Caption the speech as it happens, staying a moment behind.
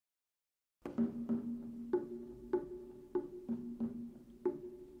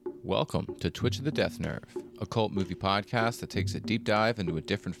Welcome to Twitch of the Death Nerve, a cult movie podcast that takes a deep dive into a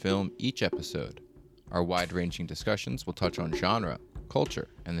different film each episode. Our wide-ranging discussions will touch on genre, culture,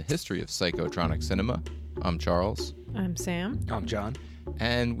 and the history of psychotronic cinema. I'm Charles. I'm Sam. I'm John.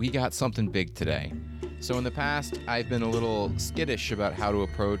 And we got something big today. So in the past, I've been a little skittish about how to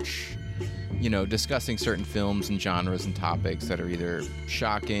approach, discussing certain films and genres and topics that are either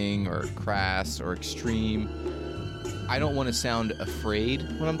shocking or crass or extreme. I don't want to sound afraid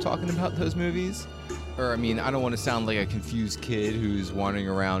when I'm talking about those movies. I don't want to sound like a confused kid who's wandering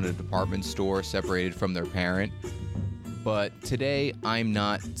around a department store separated from their parent. But today, I'm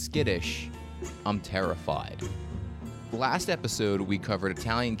not skittish. I'm terrified. Last episode, we covered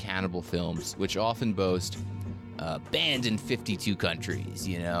Italian cannibal films, which often boast banned in 52 countries,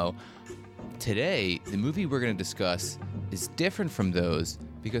 Today, the movie we're going to discuss is different from those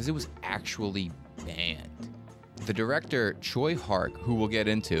because it was actually banned. The director, Tsui Hark, who we'll get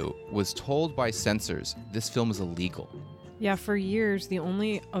into, was told by censors this film is illegal. Yeah, for years, the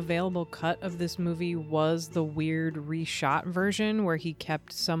only available cut of this movie was the weird reshot version where he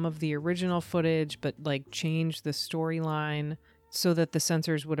kept some of the original footage but changed the storyline so that the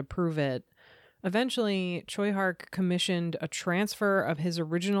censors would approve it. Eventually, Tsui Hark commissioned a transfer of his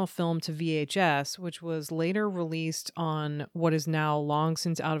original film to VHS, which was later released on what is now long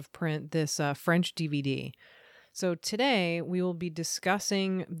since out of print, this French DVD. So today, we will be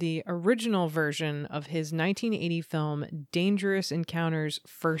discussing the original version of his 1980 film, Dangerous Encounters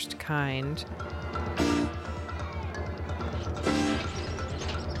First Kind.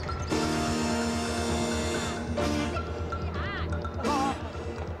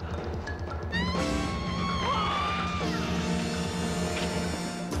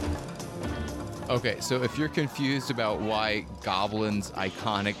 Okay, so if you're confused about why Goblin's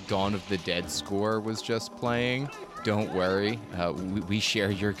iconic Dawn of the Dead score was just playing, don't worry. We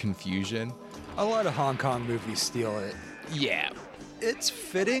share your confusion. A lot of Hong Kong movies steal it. Yeah. It's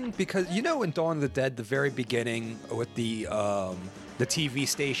fitting because, in Dawn of the Dead, the very beginning with the TV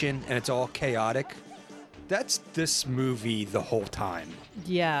station, and it's all chaotic. That's this movie the whole time.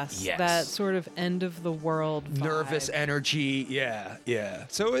 Yes, that sort of end of the world vibe. Nervous energy, yeah.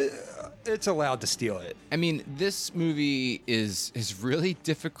 So it's allowed to steal it. This movie is really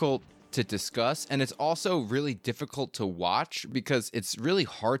difficult to discuss, and it's also really difficult to watch because it's really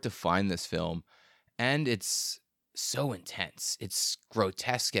hard to find this film, and it's so intense. It's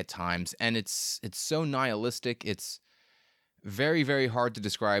grotesque at times, and it's so nihilistic. It's very, very hard to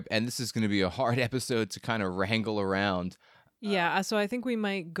describe, and this is going to be a hard episode to kind of wrangle around. Yeah, so I think we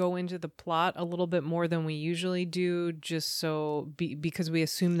might go into the plot a little bit more than we usually do, just because we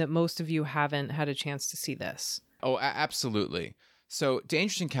assume that most of you haven't had a chance to see this. Oh, absolutely. So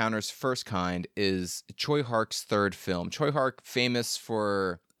Dangerous Encounters First Kind is Tsui Hark's third film. Tsui Hark, famous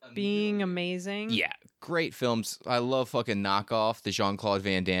for being amazing. Yeah, great films. I love fucking Knockoff, the Jean-Claude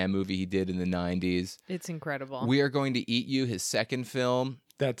Van Damme movie he did in the 90s. It's incredible. We Are Going to Eat You, his second film.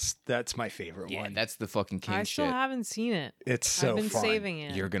 That's my favorite one. That's the fucking king shit. I still haven't seen it. It's so fun. I've been fun. saving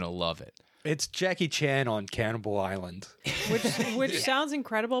it. You're going to love it. It's Jackie Chan on Cannibal Island. Which sounds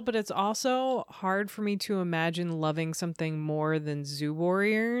incredible, but it's also hard for me to imagine loving something more than Zoo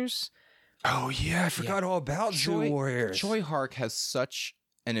Warriors. Oh, yeah, I forgot all about Zoo Warriors. Tsui Hark has such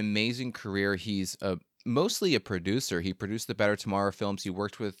an amazing career. He's mostly a producer. He produced the Better Tomorrow films. He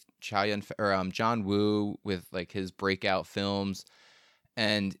worked with John Woo with his breakout films,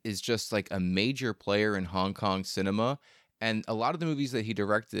 and is just a major player in Hong Kong cinema. And a lot of the movies that he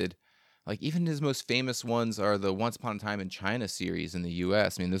directed, even his most famous ones are the Once Upon a Time in China series in the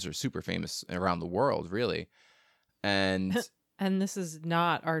US. Those are super famous around the world, really. And and this is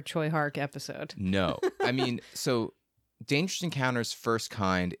not our Tsui Hark episode. No. So Dangerous Encounters First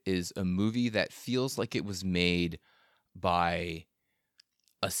Kind is a movie that feels like it was made by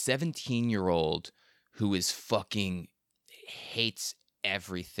a 17-year-old who is fucking hates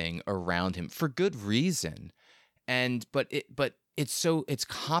everything around him for good reason. But it's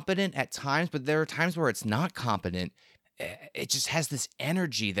competent at times, but there are times where it's not competent. It just has this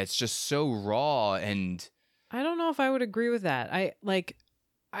energy that's just so raw, and I don't know if I would agree with that.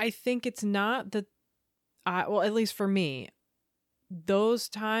 I think it's not that. Well, at least for me, those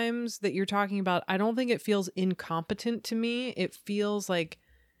times that you're talking about, I don't think it feels incompetent to me. It feels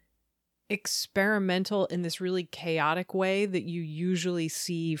experimental in this really chaotic way that you usually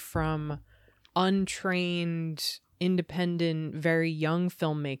see from untrained, independent, very young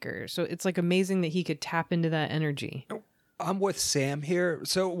filmmakers. So it's amazing that he could tap into that energy. I'm with Sam here.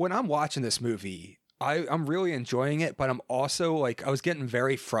 So when I'm watching this movie, I'm really enjoying it, but I'm also like, I was getting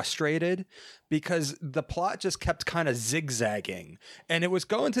very frustrated because the plot just kept kind of zigzagging. And it was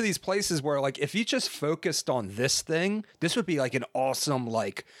going to these places where, like, if you just focused on this thing, this would be like an awesome,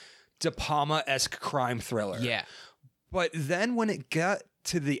 like, De Palma-esque crime thriller. Yeah. But then when it got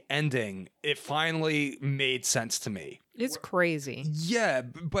to the ending, it finally made sense to me. It's crazy. Yeah,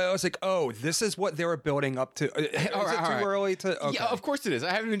 but I was like, oh, this is what they were building up to. Is it too early to? Okay. Yeah, of course it is.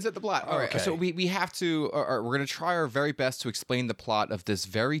 I haven't even said the plot. All right, Okay. so we have to, or we're going to try our very best to explain the plot of this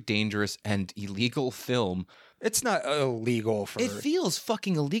very dangerous and illegal film. It's not illegal for. It feels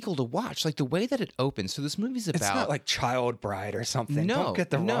fucking illegal to watch, like the way that it opens. So this movie's about. It's not like Child Bride or something. No, Don't get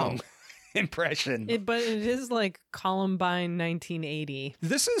the no. wrong impression. But it is like Columbine 1980.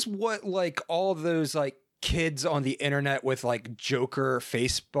 This is what like all those like kids on the internet with like Joker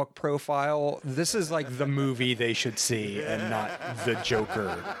Facebook profile. This is like the movie they should see and not the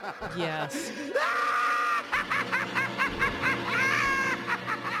Joker. Yes.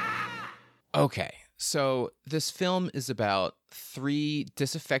 Okay, so this film is about 3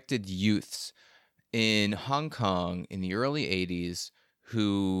 disaffected youths in Hong Kong in the early 80s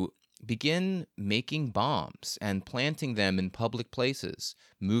who begin making bombs and planting them in public places,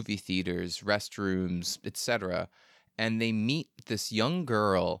 movie theaters, restrooms, etc. And they meet this young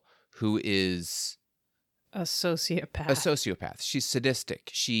girl who is A sociopath. a sociopath. She's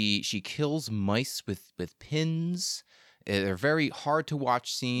sadistic. She kills mice with pins. They're very hard to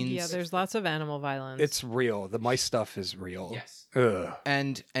watch scenes. Yeah, there's lots of animal violence. It's real. The mice stuff is real. Yes. Ugh.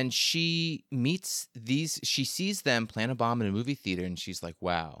 And she meets these, she sees them plant a bomb in a movie theater and she's like,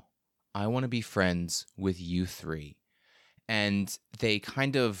 wow, I want to be friends with you 3. And they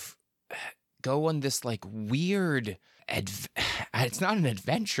kind of go on this like weird, it's not an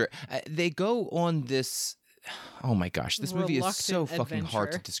adventure. They go on this, oh my gosh, this movie is so Reluctant fucking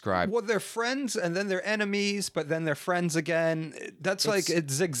hard to adventure. describe. Well, they're friends and then they're enemies, but then they're friends again. That's like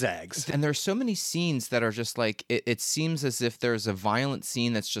it zigzags. And there's so many scenes that are just like, it seems as if there's a violent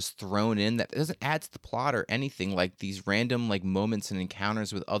scene that's just thrown in that doesn't add to the plot or anything. Like these random like moments and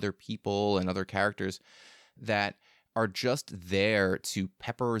encounters with other people and other characters that are just there to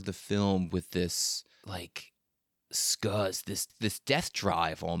pepper the film with this like scuzz, this death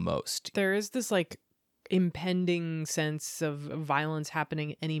drive almost. There is this like impending sense of violence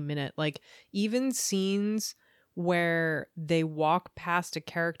happening any minute. Like even scenes where they walk past a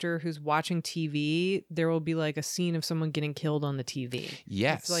character who's watching TV, there will be like a scene of someone getting killed on the TV.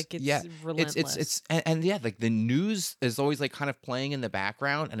 Yes. It's like it's yeah. relentless. It's and yeah, like the news is always like kind of playing in the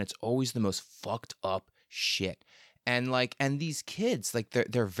background and it's always the most fucked up shit. And like these kids, like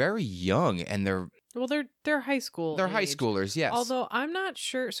they're very young and they're high school. They're high age. schoolers, yes. Although I'm not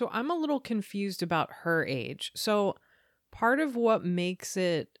sure. So I'm a little confused about her age. So part of what makes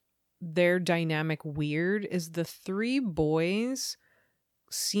it their dynamic weird is the 3 boys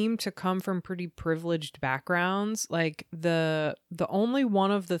seem to come from pretty privileged backgrounds. Like the only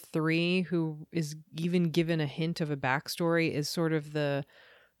one of the 3 who is even given a hint of a backstory is sort of the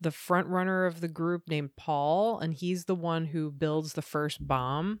front runner of the group named Paul, and he's the one who builds the first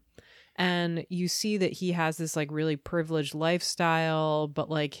bomb. And you see that he has this like really privileged lifestyle, but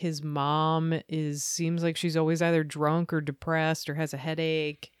like his mom seems like she's always either drunk or depressed or has a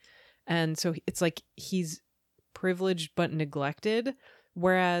headache. And so it's like he's privileged but neglected.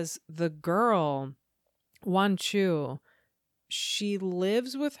 Whereas the girl, Wan Chu, she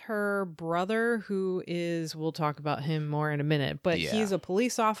lives with her brother who is, we'll talk about him more in a minute, but Yeah. he's a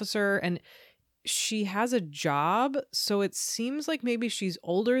police officer and she has a job, so it seems like maybe she's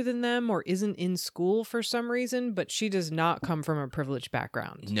older than them or isn't in school for some reason, but she does not come from a privileged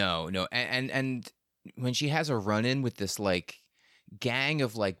background. No. And when she has a run-in with this like gang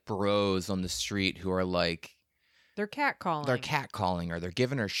of like bros on the street who are like They're catcalling. they're catcalling her, they're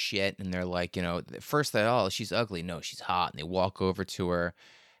giving her shit and they're like, you know, first they she's ugly, no, she's hot, and they walk over to her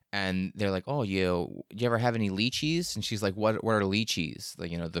and they're like, oh, you ever have any lychees? And she's like, what are lychees? Like,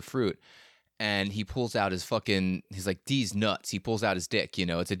 you know, the fruit. And he pulls out his he's like, D's nuts. He pulls out his dick, you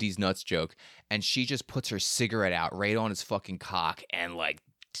know, it's a D's nuts joke. And she just puts her cigarette out right on his fucking cock and like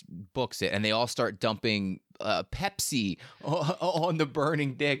books it. And they all start dumping Pepsi on the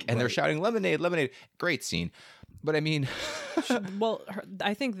burning dick. And they're shouting, lemonade, lemonade. Great scene. But I mean, Well,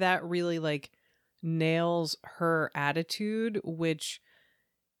 I think that really like nails her attitude, which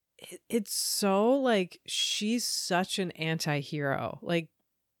it's so like she's such an anti-hero. Like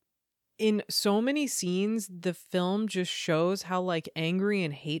in so many scenes, the film just shows how like angry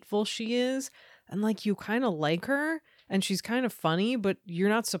and hateful she is, and like you kind of like her. and she's kind of funny, but you're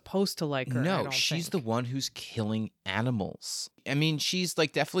not supposed to like her. I No, don't she's think. the one who's killing animals. I mean, she's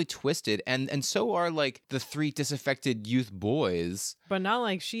like definitely twisted, and so are like the 3 disaffected youth boys, But not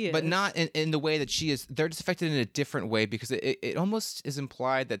like she is. but not in the way that she is. They're disaffected in a different way because it almost is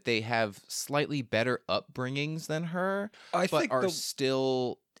implied that they have slightly better upbringings than her, I but think are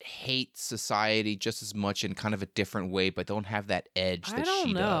still hate society just as much in kind of a different way, but don't have that edge that I don't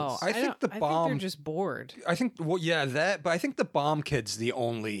she know. does. I think the I bomb- think they're just bored. I think, well, yeah, that, but I think the bomb kid's the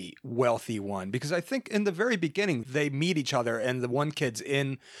only wealthy one because I think in the very beginning they meet each other and the one kid's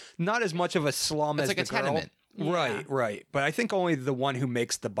in not as much of a slum It's as like the a girl. tenement. Yeah. Right. But I think only the one who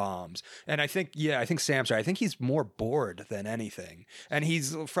makes the bombs. And I think Sam's right. I think he's more bored than anything. And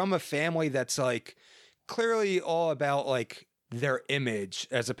he's from a family that's like clearly all about like their image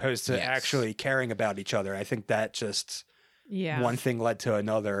as opposed to Yes. actually caring about each other. I think that just Yeah. one thing led to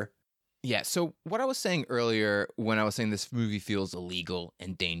another. Yeah, so what I was saying earlier when I was saying this movie feels illegal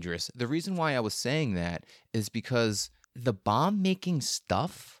and dangerous, the reason why I was saying that is because the bomb making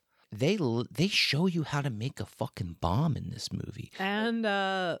stuff, they show you how to make a fucking bomb in this movie. And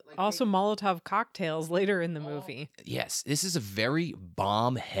also Molotov cocktails later in the movie. Yes, this is a very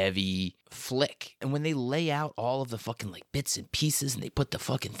bomb heavy flick. And when they lay out all of the fucking like bits and pieces and they put the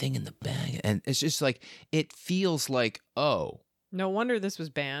fucking thing in the bag, and it's just like, it feels like, oh, No wonder this was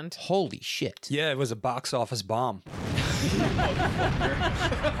banned. holy shit. Yeah, it was a box office bomb.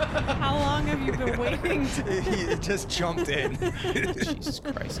 How long have you been waiting? He just jumped in. Jesus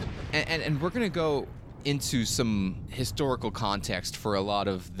Christ. And we're going to go into some historical context for a lot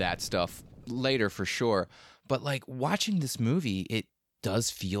of that stuff later for sure. But like watching this movie, it does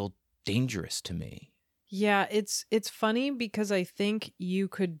feel dangerous to me. Yeah, it's funny because I think you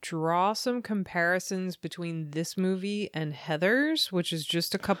could draw some comparisons between this movie and Heathers, which is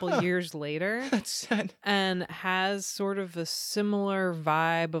just a couple years later. That's sad. And has sort of a similar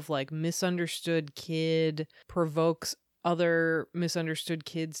vibe of like misunderstood kid provokes other misunderstood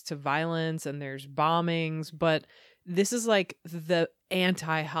kids to violence and there's bombings, but this is like the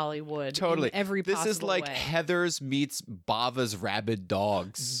anti-Hollywood Totally. in every This possible is like way. Heathers meets Bava's rabid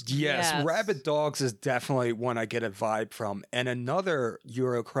dogs. Yes, Yes. Rabid Dogs is definitely one I get a vibe from. And another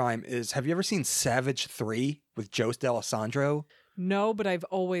Eurocrime is, have you ever seen Savage 3 with Joe D'Alessandro? No, but I've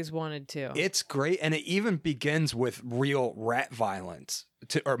always wanted to. It's great, and it even begins with real rat violence,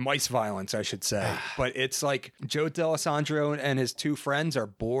 or mice violence, I should say. But it's like Joe D'Alessandro and his 2 friends are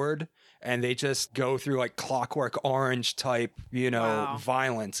bored, and they just go through like Clockwork Orange type, Wow.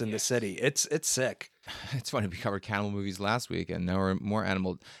 violence in the city. It's sick. It's funny, we covered cannibal movies last week and now we're more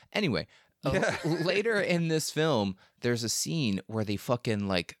animal. Anyway, Yeah. later in this film, there's a scene where they fucking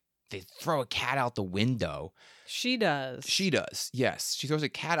like, they throw a cat out the window. She does. She does, yes. She throws a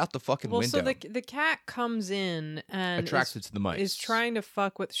cat out the fucking window. So the cat comes in and attracted to the mice. is trying to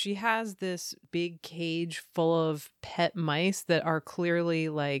fuck with. She has this big cage full of pet mice that are clearly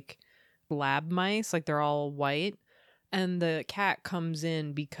like lab mice, like they're all white. And the cat comes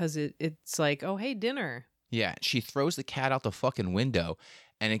in because it's like, oh hey, dinner. Yeah, she throws the cat out the fucking window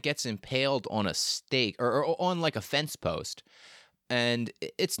and it gets impaled on a stake or on like a fence post. And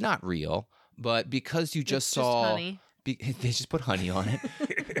it's not real, but because you just It's saw honey. they just put honey on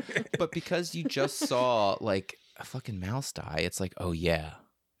it. But because you just saw like a fucking mouse die, it's like, oh yeah,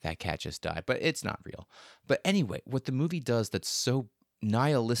 that cat just died. But it's not real. But anyway, what the movie does that's so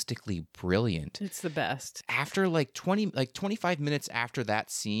nihilistically brilliant, It's the best. after like 25 minutes after that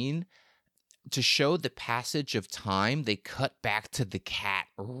scene, to show the passage of time, they cut back to the cat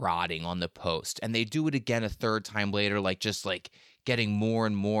rotting on the post. And they do it again a third time later, like just like getting more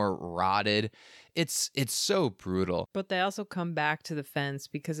and more rotted. It's so brutal. But they also come back to the fence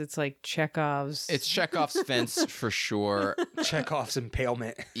because it's like Chekhov's. It's Chekhov's fence for sure. Chekhov's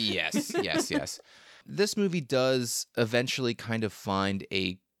impalement. Yes. This movie does eventually kind of find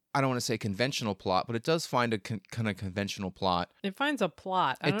I don't want to say conventional plot, but it does find a kind of conventional plot. It finds a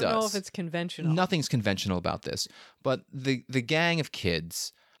plot. I It don't know does. if it's conventional. Nothing's conventional about this, but the gang of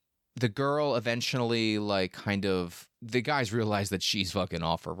kids, the girl eventually like kind of, the guys realize that she's fucking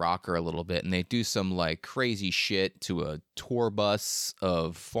off her rocker a little bit, and they do some like crazy shit to a tour bus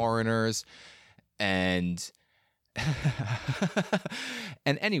of foreigners, and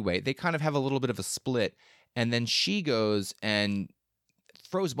and anyway, they kind of have a little bit of a split, and then she goes and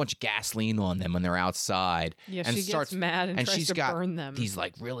throws a bunch of gasoline on them when they're outside. Yeah, and she starts, gets mad and tries she's to got burn them. these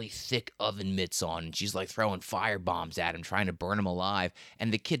like really thick oven mitts on, and she's like throwing fire bombs at him, trying to burn him alive.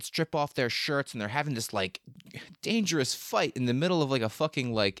 And the kids strip off their shirts, and they're having this like dangerous fight in the middle of like a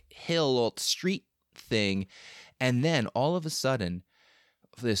fucking like hill or street thing. And then all of a sudden,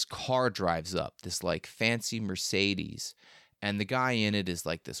 this car drives up, this like fancy Mercedes, and the guy in it is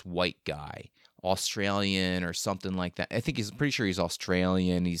like this white guy, Australian or something like that. I think he's pretty sure he's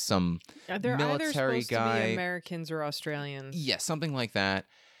Australian. He's some They're either military supposed guy. to be Americans or Australians. Yeah, something like that.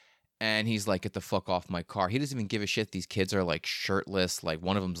 And he's like, get the fuck off my car. He doesn't even give a shit. These kids are like shirtless. Like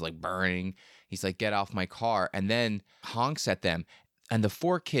one of them's like burning. He's like, get off my car. And then honks at them. And the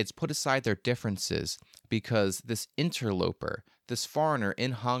four kids put aside their differences because this interloper, this foreigner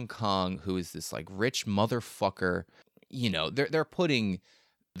in Hong Kong, who is this like rich motherfucker, you know, they're putting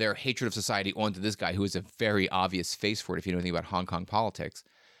their hatred of society onto this guy who is a very obvious face for it if you know anything about Hong Kong politics,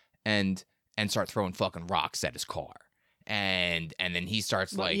 and start throwing fucking rocks at his car. And then he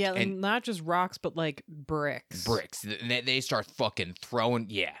starts like, yeah, and not just rocks, but like bricks. They start fucking throwing.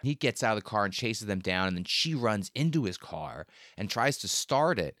 Yeah, he gets out of the car and chases them down, and then she runs into his car and tries to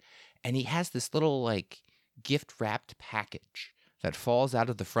start it, and he has this little like gift wrapped package that falls out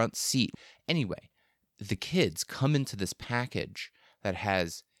of the front seat. Anyway, the kids come into this package that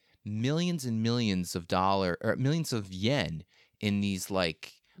has millions and millions of millions of yen in these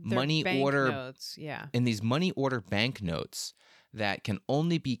like They're money bank order notes, yeah. in these money order banknotes that can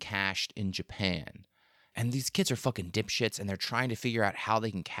only be cashed in Japan. And these kids are fucking dipshits, and they're trying to figure out how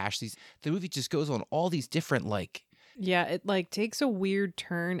they can cash these. The movie just goes on all these different like. Yeah, it like takes a weird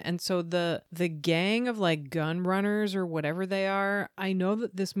turn, and so the gang of like gun runners or whatever they are. I know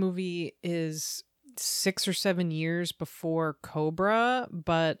that this movie is 6 or 7 years before Cobra,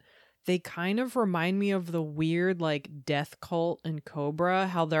 but they kind of remind me of the weird like death cult in Cobra,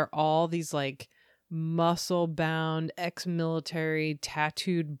 how they're all these like muscle-bound, ex-military,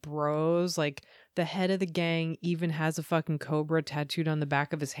 tattooed bros. Like the head of the gang even has a fucking cobra tattooed on the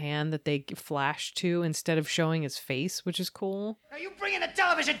back of his hand that they flash to instead of showing his face, which is cool. Are you bringing the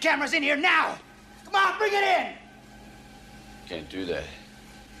television cameras in here now? Come on, bring it in! Can't do that.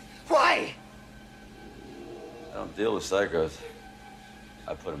 Why? I don't deal with psychos.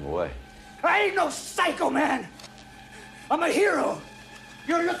 I put them away. I ain't no psycho, man! I'm a hero!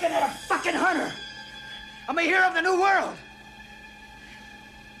 You're looking at a fucking hunter! I'm a hero of the new world!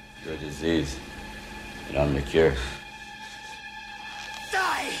 You're a disease, and I'm the cure.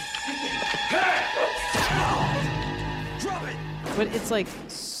 Die! Drop it! But it's like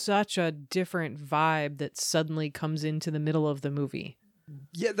such a different vibe that suddenly comes into the middle of the movie.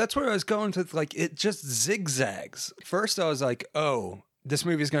 Yeah, that's where I was going to. Like, it just zigzags. First, I was like, oh, this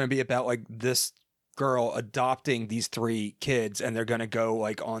movie is going to be about like this girl adopting these 3 kids, and they're going to go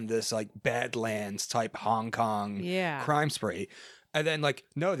like on this like Badlands type Hong Kong crime spree. And then like,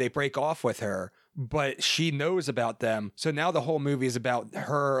 no, they break off with her, but she knows about them. So now the whole movie is about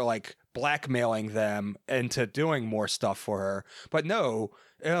her like blackmailing them into doing more stuff for her. But no,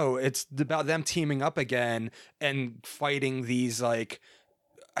 it's about them teaming up again and fighting these like,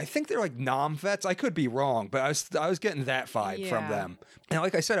 I think they're like vets. I could be wrong, but I was getting that vibe from them. And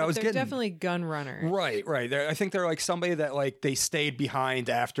like I said, They're definitely gun runners. Right. I think they're like somebody that like they stayed behind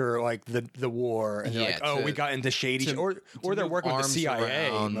after like the war, and they're like, oh, we got into shady shit. Or they're working with the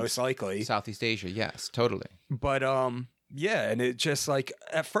CIA, most likely. Southeast Asia, yes, totally. But yeah, and it just like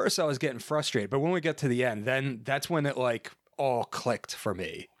at first I was getting frustrated, but when we get to the end, then that's when it like all clicked for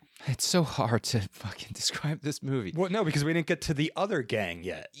me. It's so hard to fucking describe this movie. Well, no, because we didn't get to the other gang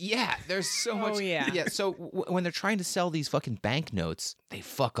yet. Yeah, there's so much. Oh, yeah. So when they're trying to sell these fucking banknotes, they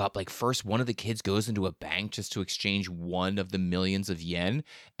fuck up. Like first, one of the kids goes into a bank just to exchange one of the millions of yen,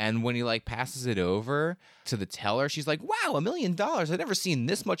 and when he like passes it over to the teller, she's like, "Wow, $1 million! I've never seen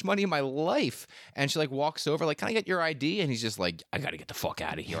this much money in my life." And she like walks over, like, "Can I get your ID?" And he's just like, "I gotta get the fuck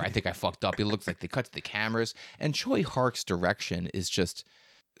out of here. I think I fucked up." It looks like they cut to the cameras, and Choi Hark's direction is just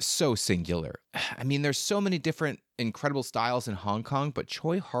so singular. I mean, there's so many different incredible styles in Hong Kong, but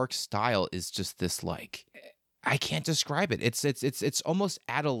Choi Hark's style is just this like, I can't describe it. It's almost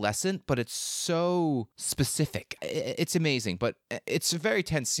adolescent, but it's so specific. It's amazing, but it's a very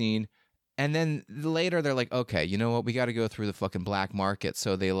tense scene. And then later they're like, okay, you know what? We got to go through the fucking black market.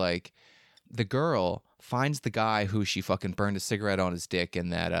 So they like, the girl finds the guy who she fucking burned a cigarette on his dick in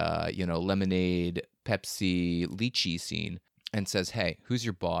that, lemonade, Pepsi, lychee scene, and says, hey, who's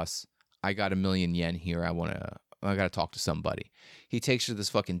your boss? I got 1 million yen here. I got to talk to somebody. He takes her to this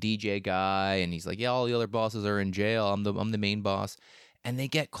fucking DJ guy, and he's like, yeah, all the other bosses are in jail. I'm the main boss. And they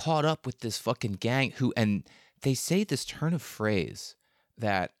get caught up with this fucking gang and they say this turn of phrase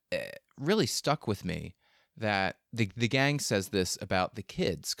that really stuck with me, that the gang says this about the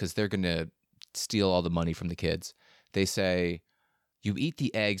kids because they're going to steal all the money from the kids. They say, you eat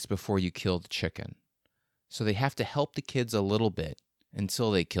the eggs before you kill the chicken. So they have to help the kids a little bit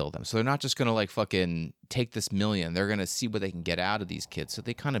until they kill them. So they're not just going to like fucking take this million. They're going to see what they can get out of these kids. So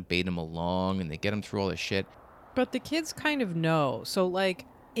they kind of bait them along and they get them through all this shit. But the kids kind of know. So like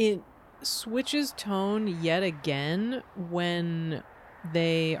it switches tone yet again when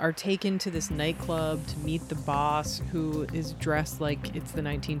they are taken to this nightclub to meet the boss, who is dressed like it's the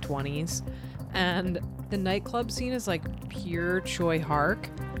 1920s. And the nightclub scene is like pure Choi Hark.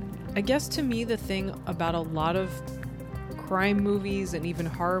 I guess to me, the thing about a lot of crime movies and even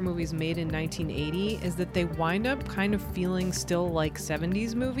horror movies made in 1980 is that they wind up kind of feeling still like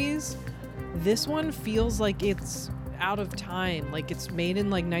 70s movies. This one feels like it's out of time, like it's made in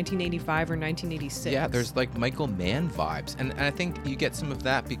like 1985 or 1986. Yeah, there's like Michael Mann vibes. And I think you get some of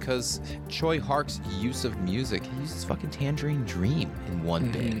that because Choi Hark's use of music, he uses fucking Tangerine Dream in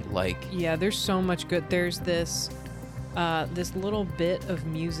one bit. Like, yeah, there's so much good. There's this little bit of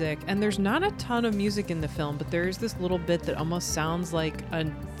music, and there's not a ton of music in the film, but there's this little bit that almost sounds like a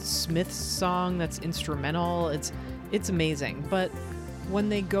Smiths song that's instrumental. It's amazing. But when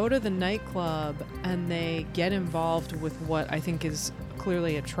they go to the nightclub and they get involved with what I think is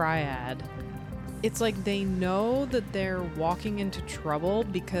clearly a triad, it's like they know that they're walking into trouble,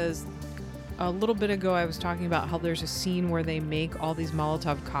 because a little bit ago I was talking about how there's a scene where they make all these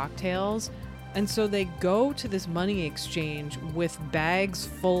Molotov cocktails. And so they go to this money exchange with bags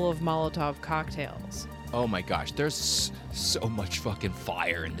full of Molotov cocktails. oh my gosh, there's so much fucking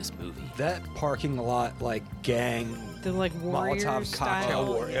fire in this movie. That parking lot, like, gang The like Warriors Molotov cocktail style.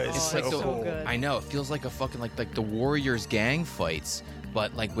 war is Oh, so it's cool. good. I know, it feels like a fucking like the Warriors gang fights,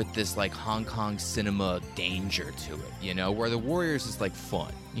 but like with this like Hong Kong cinema danger to it, you know, where the Warriors is like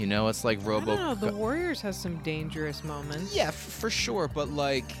fun, you know, it's like I Robo. don't know, the Warriors has some dangerous moments. Yeah, for sure, but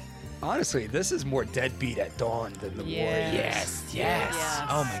like, Honestly, this is more Deadbeat at Dawn than the Yes. Warriors. Yes.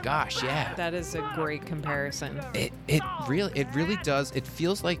 oh my gosh, yeah. That is a great comparison. It really does. It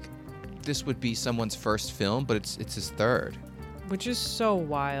feels like this would be someone's first film, but it's his third. Which is so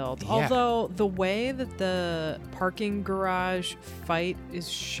wild. Yeah. Although the way that the parking garage fight is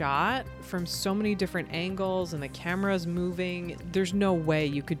shot from so many different angles and the camera's moving, there's no way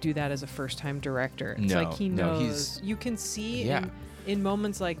you could do that as a first-time director. It's No, like he no, knows. You can see Yeah. in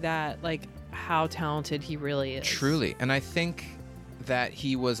moments like that, like how talented he really is. Truly. And I think that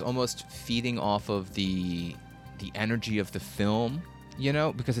he was almost feeding off of the energy of the film, you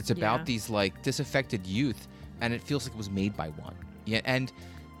know, because it's about Yeah. these like disaffected youth, and it feels like it was made by one. Yeah, and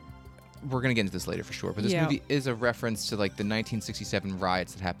we're gonna get into this later for sure, but this Yeah. movie is a reference to like the 1967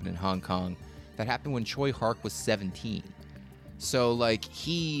 riots that happened in Hong Kong, that happened when Choi Hark was 17. So like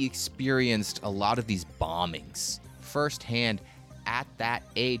he experienced a lot of these bombings firsthand at that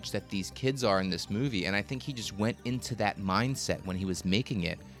age that these kids are in this movie, and I think he just went into that mindset when he was making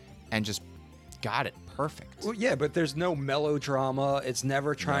it and just got it perfect. Well, yeah, but there's no melodrama. It's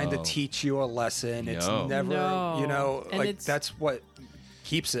never trying No. to teach you a lesson. It's No. never, No. you know, And like it's- that's what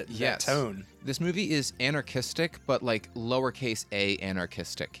keeps it Yes. that tone. This movie is anarchistic, but like lowercase a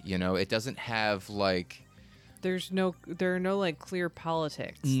anarchistic, you know? It doesn't have like There are no like clear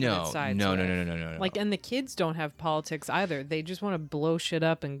politics. that no, it sides no, with. no, no, no, no, no. Like, and the kids don't have politics either. They just want to blow shit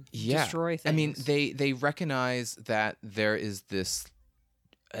up and destroy things. I mean, they recognize that there is this.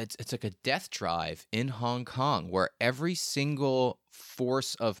 It's like a death drive in Hong Kong where every single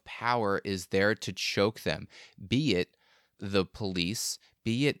force of power is there to choke them, be it the police,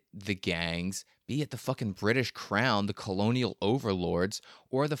 be it the gangs, be it the fucking British Crown, the colonial overlords,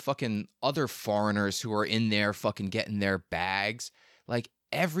 or the fucking other foreigners who are in there fucking getting their bags. Like,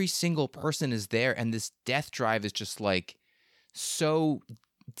 every single person is there, and this death drive is just like so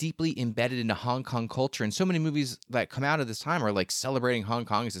deeply embedded into Hong Kong culture. And so many movies that come out of this time are like celebrating Hong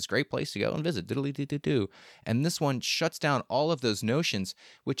Kong as this great place to go and visit. Diddly-doo-doo-doo. And this one shuts down all of those notions,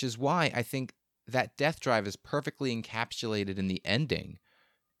 which is why I think that death drive is perfectly encapsulated in the ending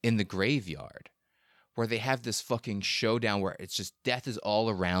in the graveyard, where they have this fucking showdown where it's just death is all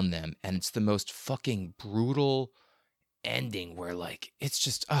around them, and it's the most fucking brutal ending where like it's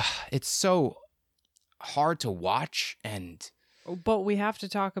just it's so hard to watch. And but we have to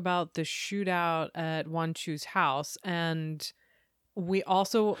talk about the shootout at Wan Chu's house, and we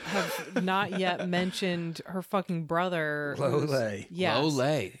also have not yet mentioned her fucking brother. Lole. Yes.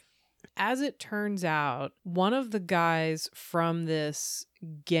 Lole. As it turns out, one of the guys from this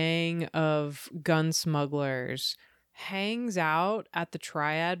gang of gun smugglers hangs out at the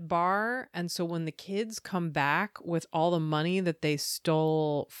Triad bar. And so when the kids come back with all the money that they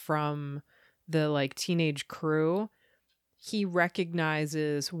stole from the like teenage crew, he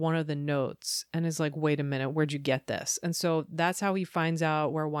recognizes one of the notes and is like, wait a minute, where'd you get this? And so that's how he finds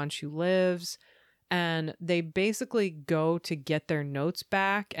out where Wan Chu lives. and they basically go to get their notes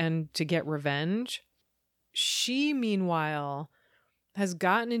back and to get revenge. She, meanwhile, has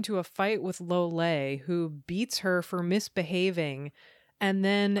gotten into a fight with Lolay, who beats her for misbehaving and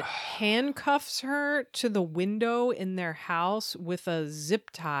then handcuffs her to the window in their house with a zip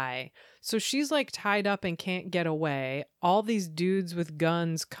tie. So she's like tied up and can't get away. All these dudes with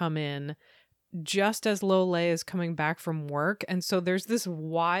guns come in just as Lolay is coming back from work. And so there's this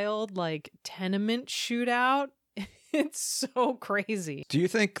wild like tenement shootout. It's so crazy. Do you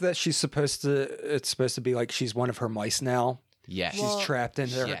think that it's supposed to be like she's one of her mice now? Yes. She's trapped in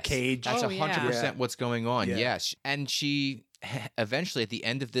her cage. That's Oh, 100% yeah. what's going on. Yeah. Yes. And she eventually, at the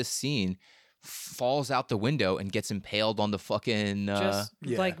end of this scene, falls out the window and gets impaled on the fucking... Just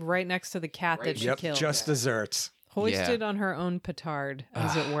yeah. like right next to the cat that she Yep, killed. just desserts. Hoisted on her own petard,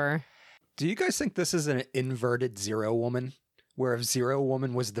 as it were. Do you guys think this is an inverted Zero Woman? Where if Zero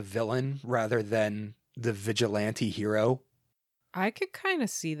Woman was the villain rather than the vigilante hero? I could kind of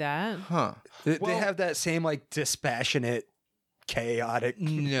see that. Huh. They Well- have that same like dispassionate, chaotic...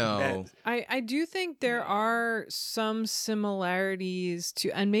 No. I do think there are some similarities to,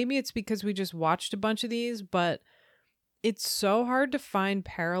 and maybe it's because we just watched a bunch of these, but it's so hard to find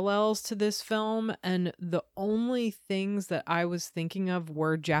parallels to this film. And the only things that I was thinking of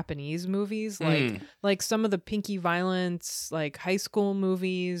were Japanese movies, like some of the Pinky Violence, like high school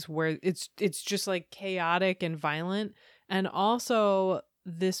movies where it's just like chaotic and violent. And also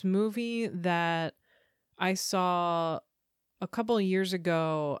this movie that I saw a couple of years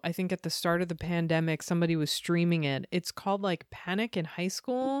ago, I think at the start of the pandemic, somebody was streaming it. It's called like Panic in High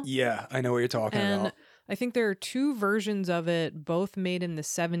School. Yeah, I know what you're talking And about. I think there are two versions of it, both made in the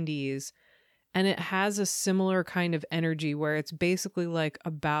 70s. And it has a similar kind of energy where it's basically like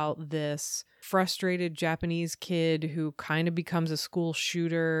about this frustrated Japanese kid who kind of becomes a school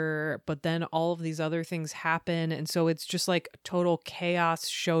shooter, but then all of these other things happen. And so it's just like a total chaos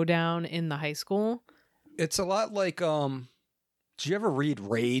showdown in the high school. It's a lot like, did you ever read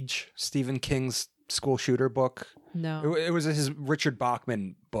Rage, Stephen King's school shooter book? No. It was his Richard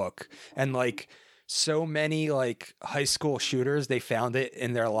Bachman book. And like so many like high school shooters, they found it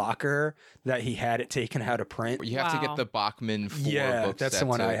in their locker that he had it taken out of print. You have to Wow. get the Bachman 4 Yeah, book that's set the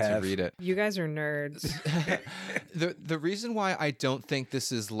one to, I have. to read it. You guys are nerds. The reason why I don't think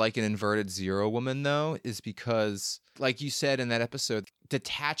this is like an inverted Zero Woman, though, is because, like you said in that episode,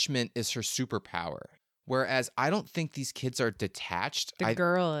 detachment is her superpower. Whereas I don't think these kids are detached. The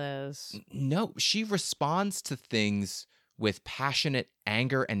girl is. No, she responds to things with passionate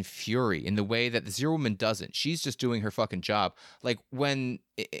anger and fury in the way that the Zero Woman doesn't. She's just doing her fucking job. Like when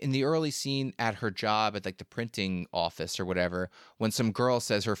in the early scene at her job at like the printing office or whatever, when some girl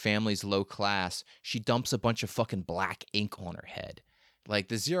says her family's low class, she dumps a bunch of fucking black ink on her head. Like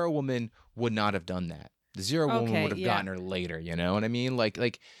the Zero Woman would not have done that. The Zero Woman Okay, would have yeah. gotten her later, you know what I mean?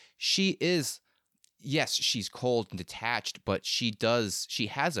 Like she is, yes, she's cold and detached, but she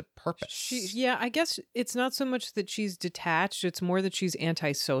has a purpose. Yeah, I guess it's not so much that she's detached, it's more that she's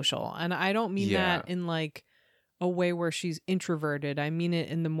antisocial. And I don't mean that in like a way where she's introverted. I mean it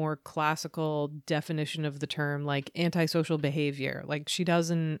in the more classical definition of the term, like antisocial behavior. Like she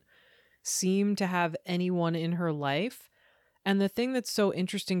doesn't seem to have anyone in her life. And the thing that's so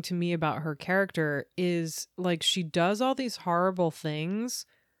interesting to me about her character is like she does all these horrible things,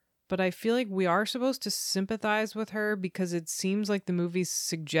 but I feel like we are supposed to sympathize with her because it seems like the movie's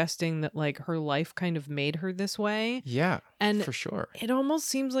suggesting that like her life kind of made her this way. Yeah, And for sure. it almost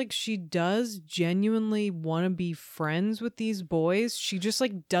seems like she does genuinely want to be friends with these boys. She just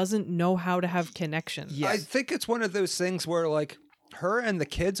like doesn't know how to have connections. I think it's one of those things where like her and the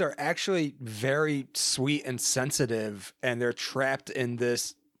kids are actually very sweet and sensitive, and they're trapped in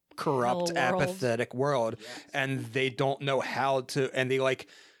this corrupt, Hell world. apathetic world, and they don't know how to, and they like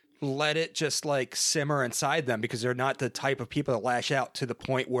let it just like simmer inside them because they're not the type of people that lash out to the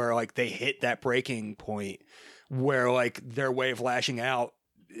point where like they hit that breaking point where like their way of lashing out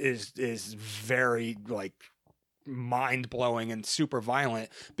is very like mind-blowing and super violent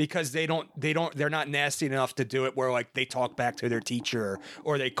because they're not nasty enough to do it where like they talk back to their teacher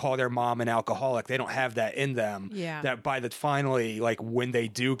or they call their mom an alcoholic. They don't have that in them. Yeah. That by the finally like when they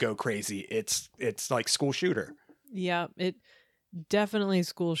do go crazy, it's like school shooter. Yeah, it definitely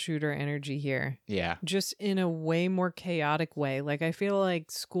school shooter energy here. Yeah. Just in a way more chaotic way. Like I feel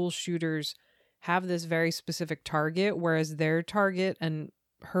like school shooters have this very specific target, whereas their target and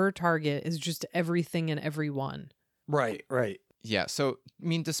her target is just everything and everyone. Right. Yeah. So, I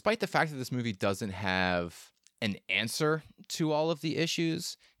mean, despite the fact that this movie doesn't have an answer to all of the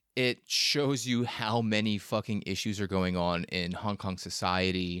issues, it shows you how many fucking issues are going on in Hong Kong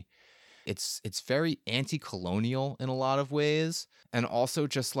society. It's very anti-colonial in a lot of ways, and also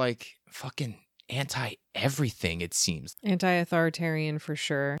just like fucking anti-everything, it seems. Anti-authoritarian for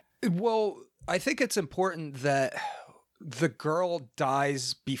sure. Well, I think it's important that the girl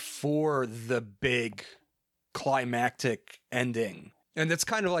dies before the big climactic ending. And that's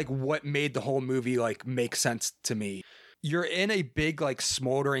kind of like what made the whole movie like make sense to me. You're in a big like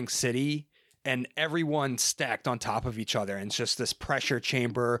smoldering city and everyone stacked on top of each other. And it's just this pressure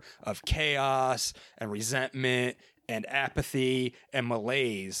chamber of chaos and resentment and apathy and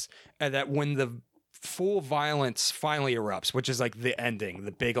malaise. And that when the full violence finally erupts, which is like the ending,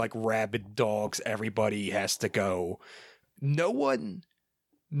 the big like rabid dogs, everybody has to go. No one's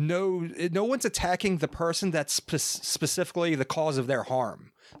attacking the person that's specifically the cause of their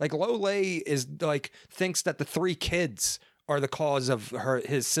harm. Like Lole is like thinks that the 3 kids are the cause of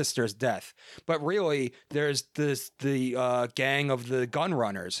his sister's death, but really there's the gang of the gun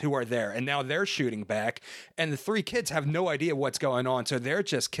runners who are there, and now they're shooting back, and the 3 kids have no idea what's going on, so they're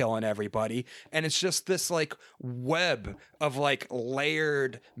just killing everybody, and it's just this like web of like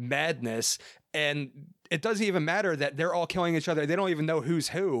layered madness. And it doesn't even matter that they're all killing each other. They don't even know who's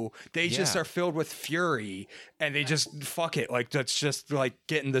who. They just are filled with fury, and they just fuck it. Like that's just like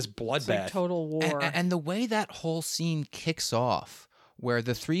getting this bloodbath. It's like total war. And the way that whole scene kicks off, where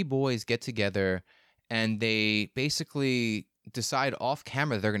the 3 boys get together and they basically decide off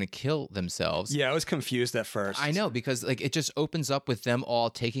camera they're going to kill themselves. Yeah, I was confused at first. I know, because like it just opens up with them all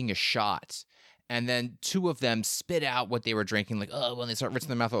taking a shot. And then 2 of them spit out what they were drinking, like, oh, when they start rinsing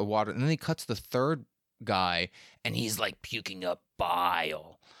their mouth out with water. And then they cut to the 3rd guy, and he's like puking up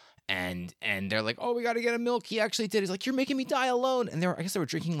bile. And they're like, oh, we got to get him milk. He actually did. He's like, you're making me die alone. And I guess they were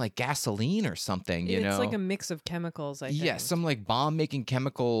drinking like gasoline or something, you know? It's like a mix of chemicals, I think. Yeah, some like bomb-making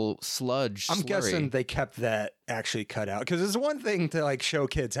chemical sludge. I'm slurry. guessing they kept that actually cut out, because it's one thing to like show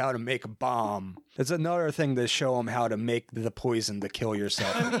kids how to make a bomb. It's another thing to show them how to make the poison to kill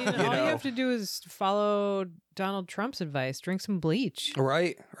yourself. I mean, all you have to do is follow Donald Trump's advice. Drink some bleach.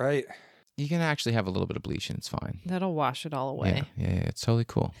 Right. You can actually have a little bit of bleach and it's fine. That'll wash it all away. Yeah, it's totally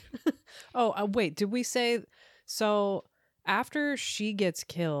cool. Oh, wait, did we say... So after she gets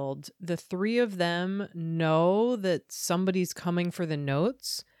killed, the 3 of them know that somebody's coming for the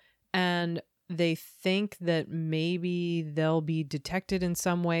notes, and they think that maybe they'll be detected in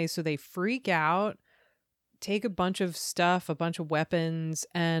some way, so they freak out, take a bunch of stuff, a bunch of weapons,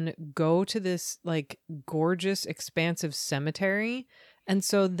 and go to this like gorgeous, expansive cemetery. And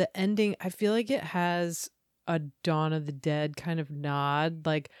so the ending, I feel like it has a Dawn of the Dead kind of nod.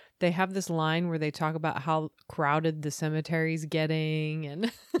 Like they have this line where they talk about how crowded the cemetery's getting,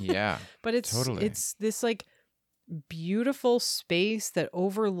 and Yeah. but it's this like beautiful space that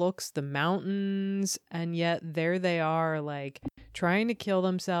overlooks the mountains, and yet there they are like trying to kill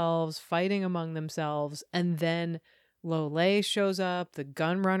themselves, fighting among themselves, and then Lole shows up, the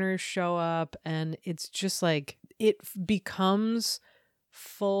gun runners show up, and it's just like it becomes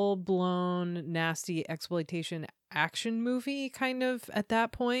full-blown nasty exploitation action movie kind of at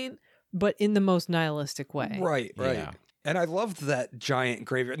that point, but in the most nihilistic way. Right. Yeah. And I loved that giant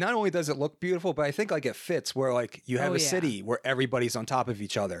graveyard. Not only does it look beautiful, but I think like it fits where like you have a city where everybody's on top of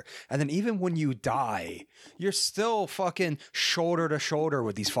each other. And then even when you die, you're still fucking shoulder to shoulder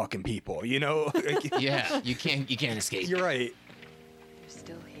with these fucking people, you know? Yeah, you can't escape. You're right. You're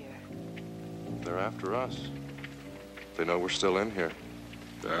still here. They're after us. They know we're still in here.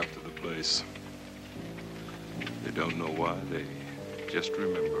 They're after the place. They don't know why. They just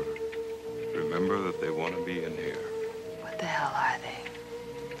remember. Remember that they want to be in here. What the hell are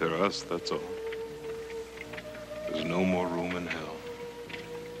they? They're us, that's all. There's no more room in hell.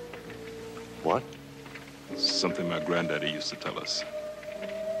 What? Something my granddaddy used to tell us.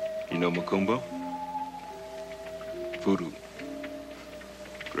 You know Macumba? Voodoo.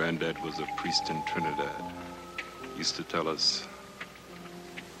 Granddad was a priest in Trinidad. Used to tell us,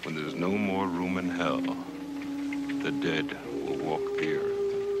 when there's no more room in hell, the dead will walk the earth.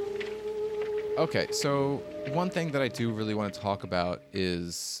 Okay, so one thing that I do really want to talk about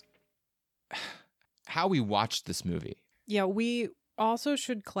is how we watched this movie. Yeah, we also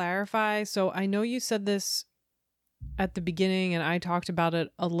should clarify. So I know you said this at the beginning, and I talked about it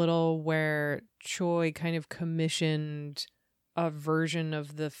a little, where Choi kind of commissioned a version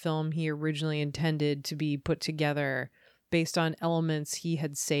of the film he originally intended to be put together based on elements he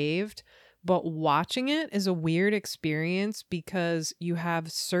had saved. But watching it is a weird experience because you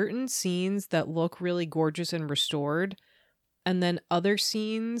have certain scenes that look really gorgeous and restored, and then other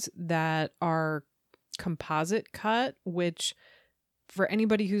scenes that are composite cut, which for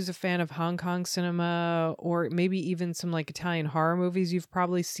anybody who's a fan of Hong Kong cinema, or maybe even some like Italian horror movies, you've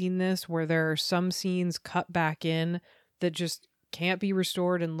probably seen this, where there are some scenes cut back in that just can't be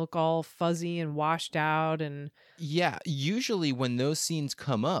restored and look all fuzzy and washed out. And Yeah, usually when those scenes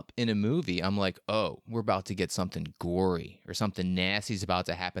come up in a movie, I'm like, oh, we're about to get something gory or something nasty's about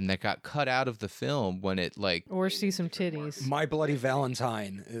to happen that got cut out of the film when it like... or see some titties. My Bloody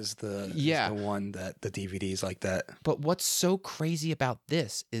Valentine is the one that the DVD's like that. But what's so crazy about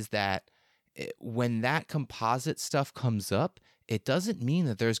this is that when that composite stuff comes up, it doesn't mean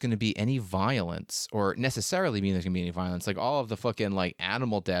that there's going to be any violence, or necessarily mean there's going to be any violence. Like all of the fucking like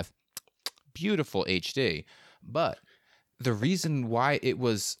animal death, beautiful HD. But the reason why it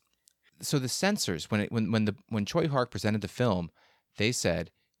was, so the censors, when Choi Hark presented the film, they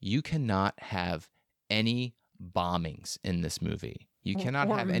said you cannot have any bombings in this movie. You cannot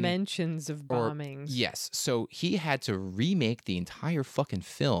or have any mentions of bombings. Yes. So he had to remake the entire fucking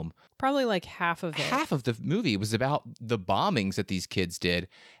film. Probably like half of it. Half of the movie was about the bombings that these kids did,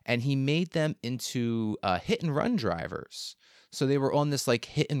 and he made them into hit and run drivers. So they were on this like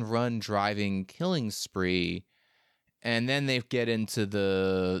hit and run driving killing spree, and then they get into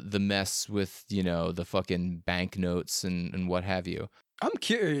the mess with, you know, the fucking banknotes and what have you. I'm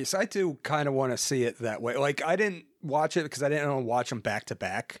curious. I do kind of want to see it that way. Like, I didn't watch it because I didn't want to watch them back to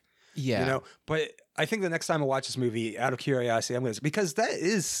back. Yeah. You know, but I think the next time I watch this movie, out of curiosity, I'm going to, because that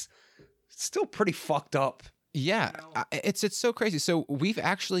is still pretty fucked up. Yeah, it's so crazy. So we've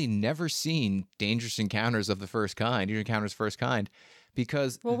actually never seen Dangerous Encounters of the First Kind, Dangerous Encounters First Kind,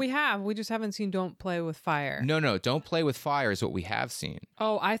 because... Well, we just haven't seen Don't Play with Fire. No, Don't Play with Fire is what we have seen.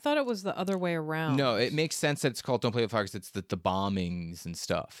 Oh, I thought it was the other way around. No, it makes sense that it's called Don't Play with Fire because it's the bombings and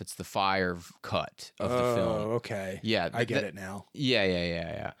stuff. It's the fire cut of the film. Oh, okay. Yeah. I get it now.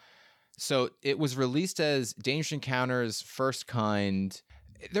 Yeah. So it was released as Dangerous Encounters First Kind.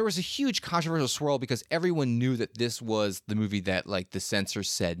 There was a huge controversial swirl because everyone knew that this was the movie that like the censors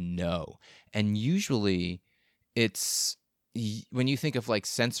said no. And usually it's, when you think of like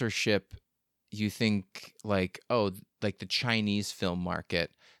censorship, you think like, oh, like the Chinese film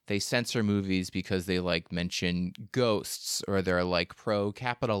market. They censor movies because they like mention ghosts, or they're like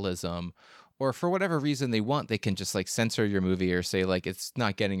pro-capitalism, or for whatever reason they want, they can just like censor your movie or say like it's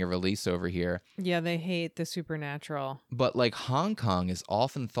not getting a release over here. Yeah, they hate the supernatural. But like Hong Kong is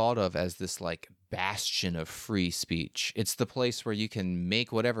often thought of as this like bastion of free speech. It's the place where you can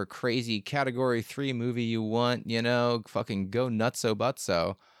make whatever crazy category 3 movie you want, you know, fucking go nutso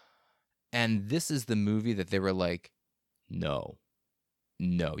butso. And this is the movie that they were like, no,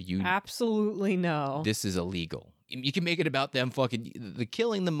 you absolutely no. This is illegal. You can make it about them fucking the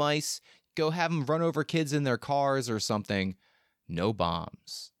killing the mice. Go have them run over kids in their cars or something. No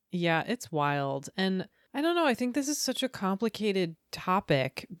bombs. Yeah, it's wild. And I don't know, I think this is such a complicated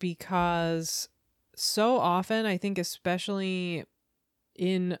topic because so often, I think especially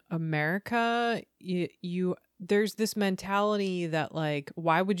in America, there's this mentality that like,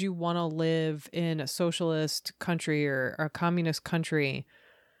 why would you want to live in a socialist country or a communist country?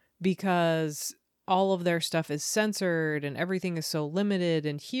 Because all of their stuff is censored and everything is so limited.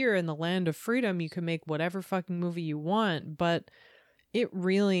 And here in the land of freedom, you can make whatever fucking movie you want. But it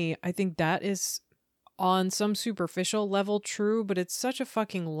really, I think that is on some superficial level true, but it's such a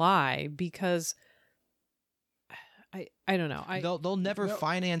fucking lie because I don't know. They'll never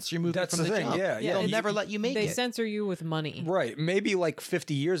finance your movie from the thing. jump. Yeah, they'll never let you make They it. censor you with money. Right. Maybe like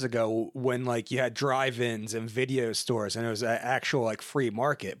 50 years ago when like you had drive-ins and video stores and it was an actual like free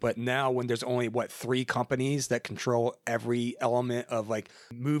market. But now when there's only 3 companies that control every element of like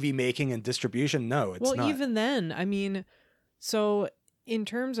movie making and distribution, no, it's not. Well, even then, I mean, so in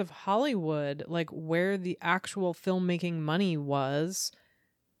terms of Hollywood, like where the actual filmmaking money was,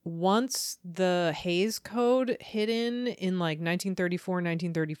 once the Hays Code hit in like 1934,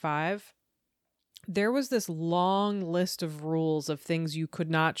 1935, there was this long list of rules of things you could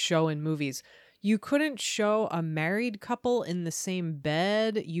not show in movies. You couldn't show a married couple in the same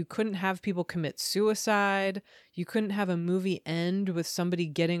bed. You couldn't have people commit suicide. You couldn't have a movie end with somebody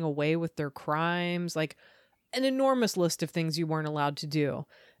getting away with their crimes. Like an enormous list of things you weren't allowed to do.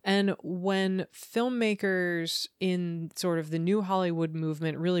 And when filmmakers in sort of the new Hollywood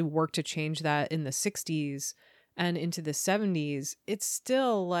movement really worked to change that in the 60s and into the 70s, it's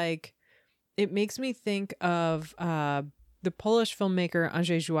still like, it makes me think of the Polish filmmaker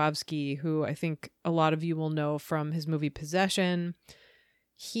Andrzej Żuławski, who I think a lot of you will know from his movie Possession.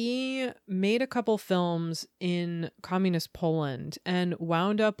 He made a couple films in communist Poland and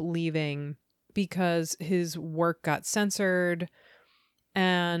wound up leaving because his work got censored.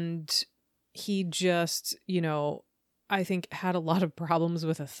 And he just, I think, had a lot of problems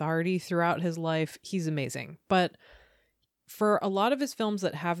with authority throughout his life. He's amazing. But for a lot of his films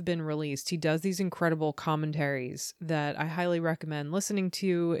that have been released, he does these incredible commentaries that I highly recommend listening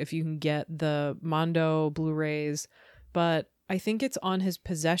to if you can get the Mondo Blu-rays. But I think it's on his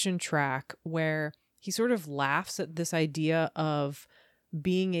Possession track where he sort of laughs at this idea of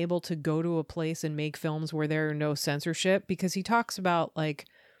being able to go to a place and make films where there are no censorship, because he talks about like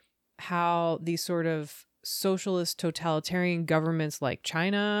how these sort of socialist totalitarian governments like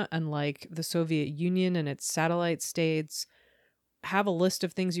China and like the Soviet Union and its satellite states have a list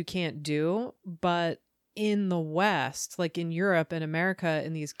of things you can't do, but in the West, like in Europe and America,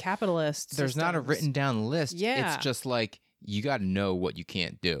 in these capitalist There's not a systems- written down list. Yeah. It's just like you got to know what you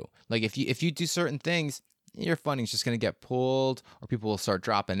can't do. Like if you do certain things, your funding's just going to get pulled or people will start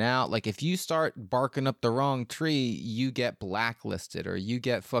dropping out. Like if you start barking up the wrong tree, you get blacklisted or you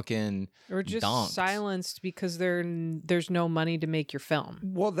get fucking or just donked. silenced because there's no money to make your film.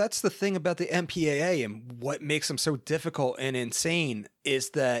 Well, that's the thing about the MPAA, and what makes them so difficult and insane is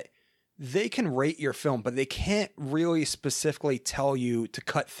that they can rate your film, but they can't really specifically tell you to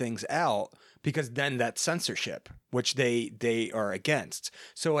cut things out, because then that's censorship, which they are against.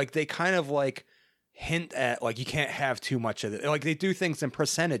 So like they kind of like hint at like you can't have too much of it. Like they do things in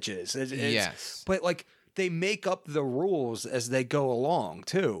percentages. Yes. But like they make up the rules as they go along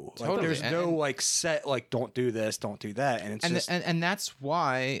too. Like Totally. there's no like set like don't do this, don't do that, and it's and, just and that's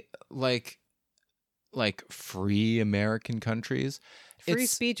why like free American countries, Free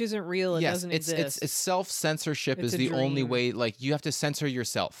it's- speech isn't real. It doesn't exist. It's self-censorship It's is a the only dream. way. Like you have to censor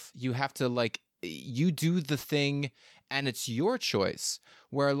yourself. You have to like you do the thing and it's your choice.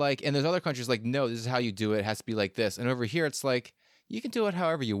 Where like and there's other countries like, no, this is how you do it. It has to be like this. And over here it's like you can do it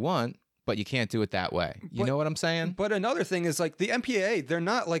however you want, but you can't do it that way. You But- know what I'm saying? But another thing is like the MPAA, they're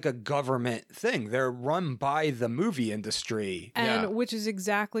not like a government thing. They're run by the movie industry. And Yeah. which is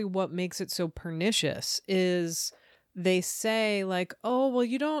exactly what makes it so pernicious is they say like, oh, well,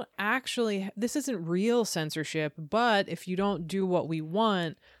 you don't actually, this isn't real censorship, but if you don't do what we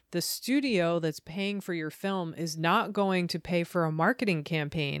want, the studio that's paying for your film is not going to pay for a marketing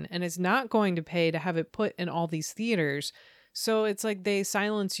campaign and is not going to pay to have it put in all these theaters. So it's like they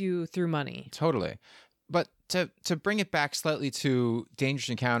silence you through money. Totally. But to bring it back slightly to Dangerous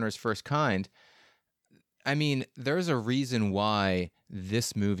Encounters First Kind, I mean, there's a reason why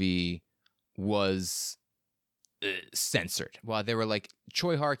this movie was censored. Well, they were like,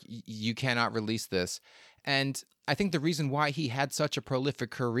 Choi Hark, you cannot release this. And I think the reason why he had such a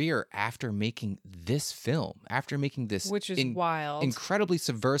prolific career after making this film, after making this Which is wild. incredibly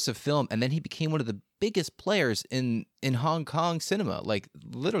subversive film, and then he became one of the biggest players in Hong Kong cinema, like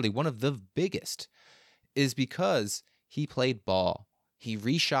literally one of the biggest, is because he played ball. He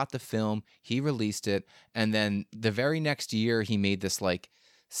reshot the film, he released it, and then the very next year he made this like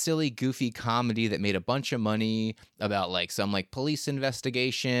silly, goofy comedy that made a bunch of money about like some like police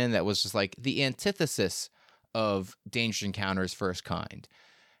investigation that was just like the antithesis of Dangerous Encounters First Kind.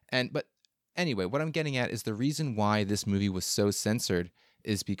 But anyway, what I'm getting at is the reason why this movie was so censored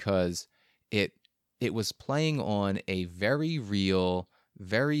is because it was playing on a very real,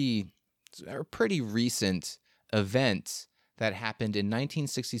 pretty recent event that happened in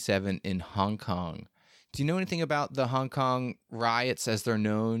 1967 in Hong Kong. Do you know anything about the Hong Kong riots as they're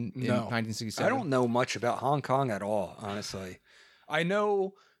known in 1967? I don't know much about Hong Kong at all, honestly. I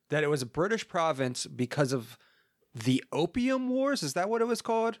know that it was a British province because of the Opium Wars. Is that what it was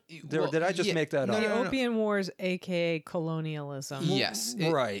called? Well, Did I just yeah. make that No, up? The no. Opium Wars, aka colonialism. Yes.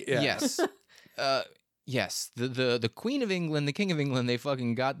 Right, yeah. Yes. Yes. The Queen of England, the King of England, they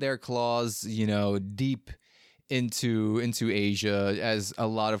fucking got their claws, deep into Asia, as a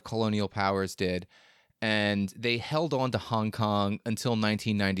lot of colonial powers did. And they held on to Hong Kong until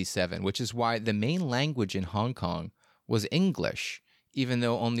 1997, which is why the main language in Hong Kong was English, even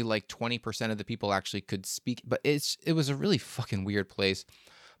though only like 20% of the people actually could speak. But it was a really fucking weird place.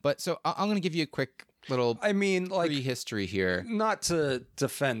 But so I'm going to give you a quick little I mean, like, prehistory here. not to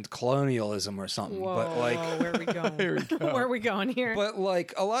defend colonialism or something, Whoa, but like, where are we going? Where are we going here? but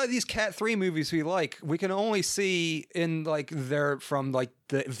like a lot of these Cat 3 movies we can only see in like from like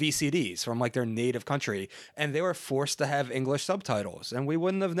the VCDs from like their native country, and they were forced to have English subtitles, and we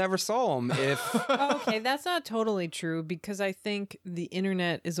wouldn't have never saw them if Okay, that's not totally true, because I think the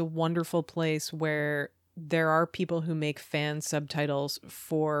internet is a wonderful place where there are people who make fan subtitles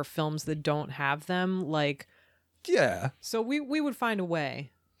for films that don't have them. Like, yeah, so we would find a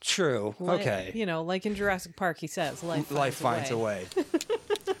way. true, Like, okay, like in Jurassic Park, he says, life finds a way.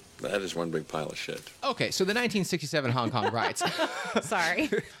 That is one big pile of shit. Okay, so the 1967 Hong Kong riots. Sorry.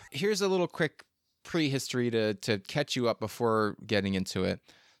 Here's a little quick prehistory to catch you up before getting into it.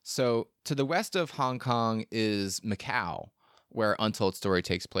 So to the west of Hong Kong is Macau, where Untold Story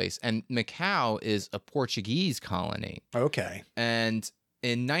takes place. And Macau is a Portuguese colony. Okay. And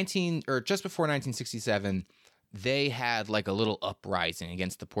just before 1967, they had like a little uprising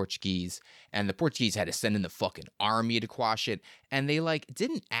against the Portuguese, and the Portuguese had to send in the fucking army to quash it. And they like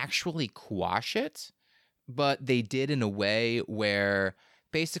didn't actually quash it, but they did in a way where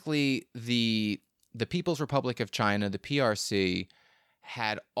basically the People's Republic of China, the PRC,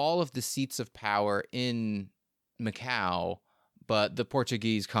 had all of the seats of power in Macau, but the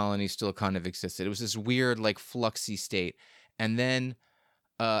Portuguese colony still kind of existed. It was this weird, like, fluxy state. And then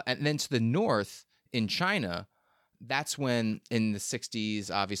to the north in China, that's when, in the 60s,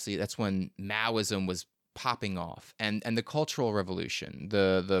 obviously, that's when Maoism was popping off. And the Cultural Revolution,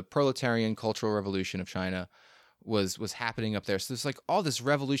 the proletarian Cultural Revolution of China was happening up there. So there's, like, all this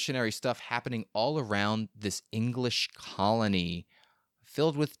revolutionary stuff happening all around this English colony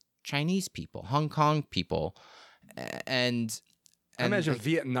filled with Chinese people, Hong Kong people. And I imagine like,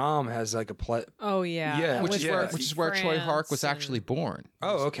 Vietnam has like a Oh yeah, Yeah, which With is where Choi Hark was France actually born.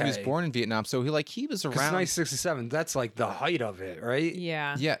 Oh, okay. He was born in Vietnam, so he was Because around. 1967, that's like the height of it, right?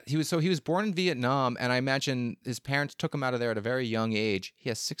 Yeah. Yeah, he was born in Vietnam, and I imagine his parents took him out of there at a very young age. He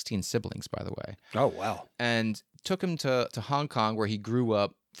has 16 siblings, by the way, Oh, wow. and took him to Hong Kong, where he grew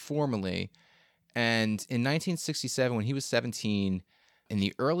up formally. And in 1967, when he was 17, in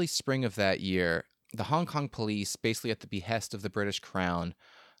the early spring of that year, the Hong Kong police, basically at the behest of the British Crown,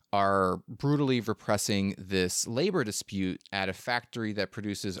 are brutally repressing this labor dispute at a factory that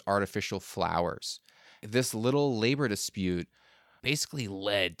produces artificial flowers. This little labor dispute basically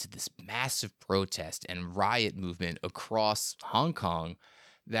led to this massive protest and riot movement across Hong Kong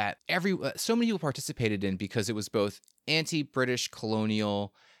that so many people participated in, because it was both anti-British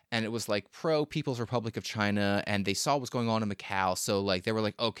colonial and it was like pro-People's Republic of China, and they saw what was going on in Macau. So like they were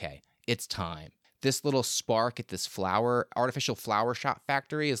like, okay, it's time. This little spark at this artificial flower shop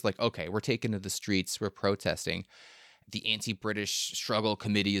factory is like, okay, we're taking to the streets, we're protesting. The anti-British struggle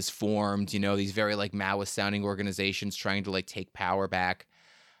committee is formed, these very like Maoist sounding organizations trying to like take power back.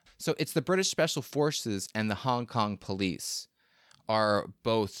 So it's the British Special Forces and the Hong Kong police are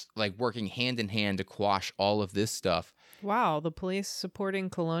both like working hand in hand to quash all of this stuff. Wow, the police supporting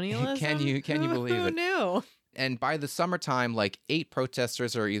colonialism? Can you believe Who it? knew? And by the summertime, like 8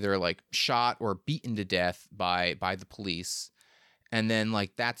 protesters are either like shot or beaten to death by the police. And then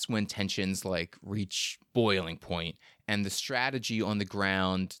like that's when tensions like reach boiling point and the strategy on the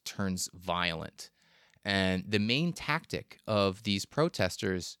ground turns violent. And the main tactic of these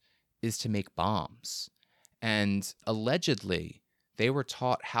protesters is to make bombs. And allegedly, they were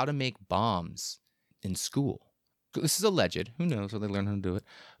taught how to make bombs in school. This is alleged. Who knows where they learned how to do it?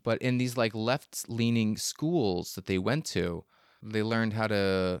 But in these like left-leaning schools that they went to, they learned how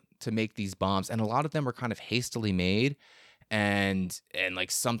to make these bombs, and a lot of them were kind of hastily made, and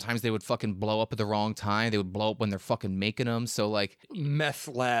like sometimes they would fucking blow up at the wrong time. They would blow up when they're fucking making them. So like Meth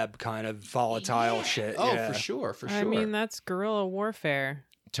lab kind of volatile shit. oh, yeah. for sure. I mean, that's guerrilla warfare.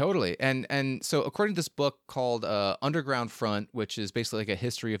 Totally. And so according to this book called Underground Front, which is basically like a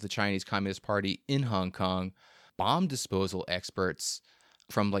history of the Chinese Communist Party in Hong Kong, bomb disposal experts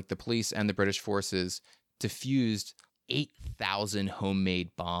from like the police and the British forces diffused 8,000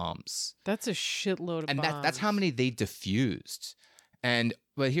 homemade bombs. That's a shitload of And bombs. that's how many they diffused.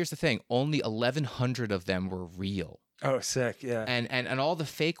 But here's the thing, only 1,100 of them were real. Oh, sick. Yeah. And all the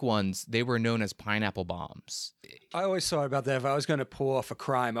fake ones, they were known as pineapple bombs. I always thought about that. If I was going to pull off a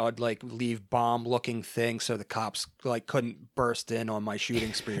crime, I would like leave bomb-looking things so the cops like couldn't burst in on my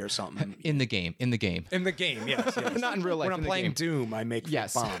shooting spree or something. In the game. In the game, yes. Not in real life. When in I'm the playing game. Doom, I make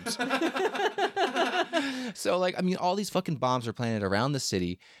Yes. bombs. So, like, I mean, all these fucking bombs are planted around the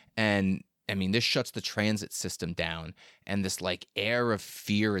city, and I mean, this shuts the transit system down, and this like air of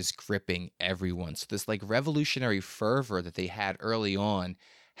fear is gripping everyone. So this like revolutionary fervor that they had early on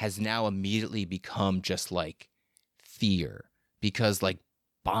has now immediately become just like fear, because like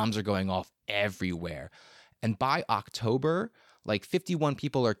bombs are going off everywhere. And by October, like 51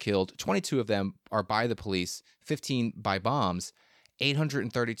 people are killed, 22 of them are by the police, 15 by bombs,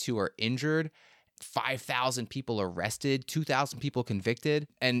 832 are injured, 5,000 people arrested, 2,000 people convicted,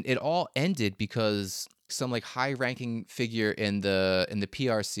 and it all ended because some like high-ranking figure in the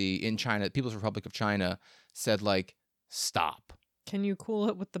PRC in China, People's Republic of China, said like, "Stop, Can you cool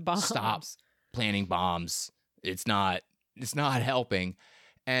it with the bombs? stop planting bombs. It's not helping,"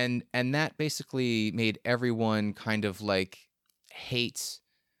 and that basically made everyone kind of like hate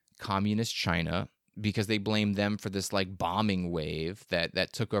communist China. because they blamed them for this like bombing wave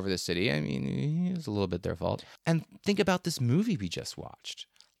that took over the city. I mean, it was a little bit their fault. And think about this movie we just watched.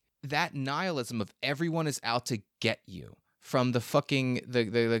 That nihilism of everyone is out to get you. From the fucking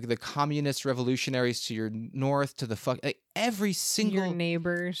the communist revolutionaries to your north to the every single Your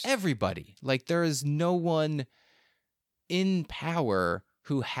neighbors. everybody. Like there is no one in power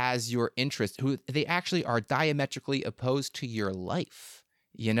who has your interest, who they actually are diametrically opposed to your life.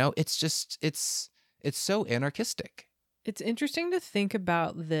 You know, it's just it's so anarchistic. It's interesting to think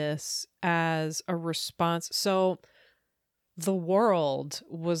about this as a response. So the world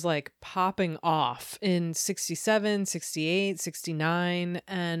was like popping off in 67, 68, 69,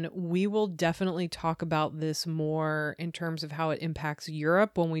 and we will definitely talk about this more in terms of how it impacts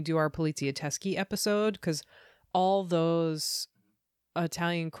Europe when we do our Polizia Teschi episode, because all those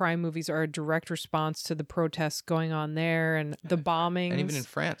Italian crime movies are a direct response to the protests going on there and the bombings. And even in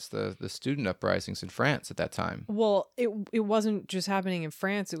France, the student uprisings in France at that time. Well, it wasn't just happening in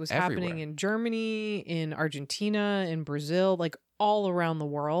France. It was happening Everywhere. in Germany, in Argentina, in Brazil, like all around the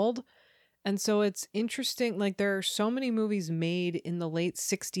world. And so it's interesting. Like there are so many movies made in the late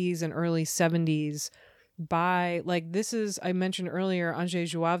 60s and early 70s by like I mentioned earlier, Andrzej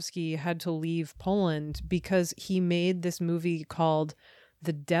Żuławski had to leave Poland because he made this movie called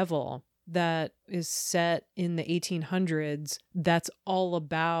The Devil that is set in the 1800s that's all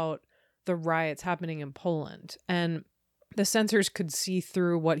about the riots happening in Poland. And the censors could see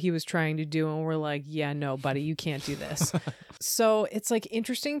through what he was trying to do and were like, yeah, no, buddy, you can't do this. So it's like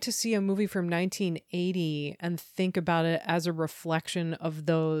interesting to see a movie from 1980 and think about it as a reflection of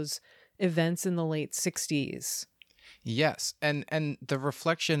those events in the late 60s. Yes, and the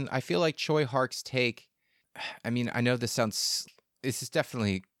reflection, I feel like Choi Hark's take, I mean, I know this is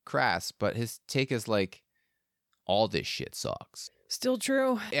definitely crass, but his take is like, all this shit sucks. Still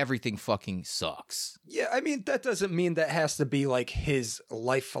true. Everything fucking sucks. Yeah, I mean, that doesn't mean that has to be like his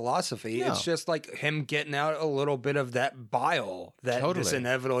life philosophy. No. It's just like him getting out a little bit of that bile that this Totally.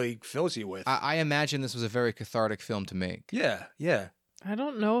 inevitably fills you with. I imagine this was a very cathartic film to make. Yeah. I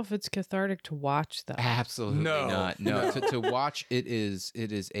don't know if it's cathartic to watch though. Absolutely No. not. No, to watch it is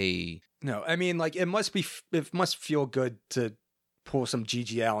a No, I mean, like it must feel good to pull some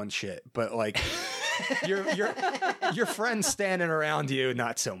Gigi Allen shit, but like your friends standing around you,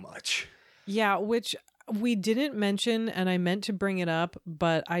 not so much. Yeah, which we didn't mention, and I meant to bring it up,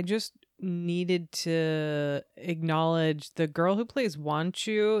 but I just needed to acknowledge the girl who plays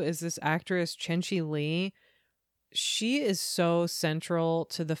Wanchu is this actress Chenchi Lee. She is so central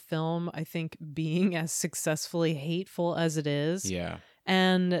to the film, I think, being as successfully hateful as it is. yeah.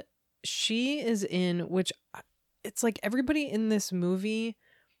 And she is in, which it's like everybody in this movie,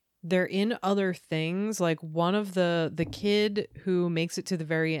 they're in other things. Like one of the kid who makes it to the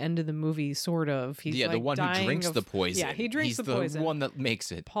very end of the movie, sort of. He's the like one who dying drinks of- the poison. Yeah, he drinks He's the poison. one that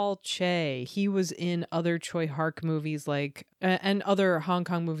makes it. Paul Che, he was in other Choi Hark movies like and other Hong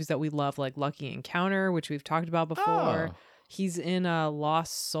Kong movies that we love, like Lucky Encounter, which we've talked about before. Oh. He's in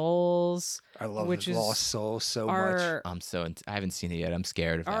Lost Souls. I love Which is Lost Soul so much. Our I'm so I haven't seen it yet. I'm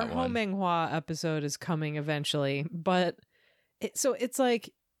scared of our that Ho one. Menghua episode is coming eventually, but it's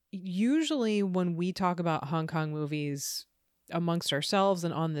like usually when we talk about Hong Kong movies amongst ourselves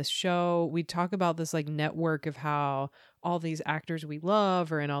and on this show, we talk about this like network of how all these actors we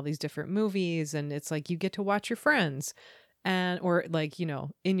love are in all these different movies, and it's like you get to watch your friends. And or like, you know,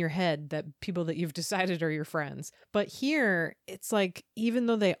 in your head that people that you've decided are your friends. But here it's like, even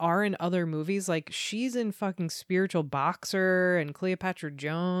though they are in other movies, like she's in fucking Spiritual Boxer and Cleopatra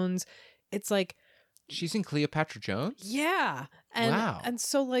Jones. It's like, She's in Cleopatra Jones? yeah. And Wow. and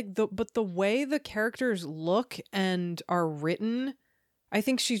so like the way the characters look and are written, I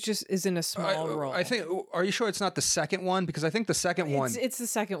think she just is in a small role. I think. Are you sure it's not the second one? Because I think the second one. it's the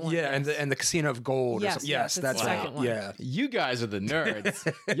second one. Yeah, yes. and the Casino of Gold. Yes, or something. yes, it's that's the right. second one. Yeah. You guys are the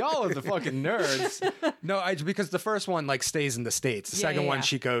nerds. Y'all are the fucking nerds. No, because the first one like stays in the States. The second one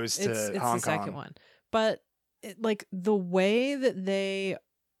she goes to it's Hong the Kong. second one. But like the way that they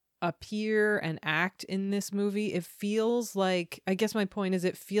appear and act in this movie, it feels like, I guess my point is,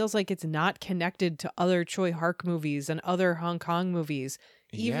 it feels like it's not connected to other Choi Hark movies and other Hong Kong movies,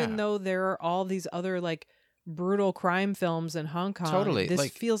 even Yeah. though there are all these other like brutal crime films in Hong Kong. Totally, This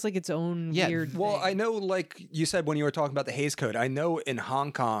like- feels like its own Yeah, weird Well, thing. I know, like you said when you were talking about the Hays Code, I know in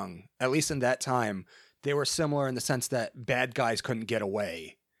Hong Kong, at least in that time, they were similar in the sense that bad guys couldn't get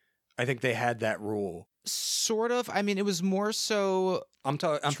away. I think they had that rule. Sort of. I mean, it was more so. I'm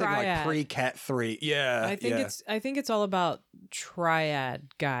thinking like Triad. pre-Cat 3. Yeah. I think it's all about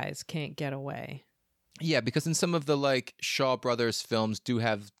triad guys can't get away. Yeah, because in some of the like Shaw Brothers films do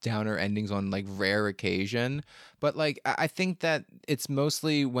have downer endings on like rare occasion, but like I think that it's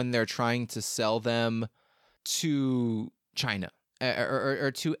mostly when they're trying to sell them to China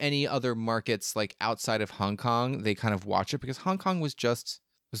or to any other markets like outside of Hong Kong. They kind of watch it because Hong Kong was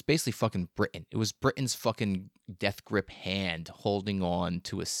basically fucking Britain. It was Britain's fucking death grip hand holding on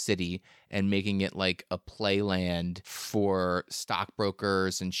to a city and making it like a playland for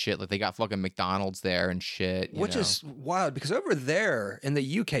stockbrokers and shit. Like they got fucking McDonald's there and shit. Which is wild because over there in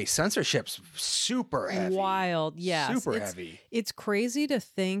the UK, censorship's super heavy. Wild. Yeah. Super heavy. It's crazy to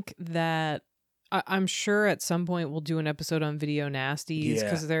think that I'm sure at some point we'll do an episode on video nasties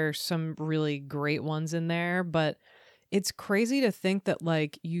because there's some really great ones in there, but it's crazy to think that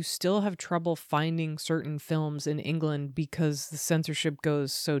like you still have trouble finding certain films in England because the censorship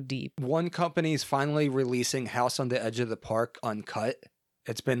goes so deep. One company's finally releasing House on the Edge of the Park uncut.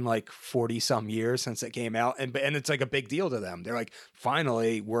 It's been like 40 some years since it came out and it's like a big deal to them. They're like,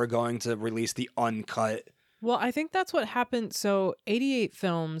 finally, we're going to release the uncut. Well, I think that's what happened. So 88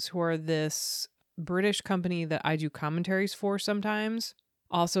 Films, who are this British company that I do commentaries for sometimes.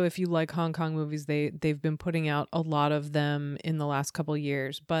 Also, if you like Hong Kong movies, they've been putting out a lot of them in the last couple of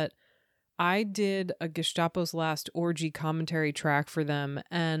years. But I did a Gestapo's Last Orgy commentary track for them,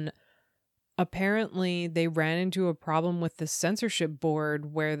 and apparently they ran into a problem with the censorship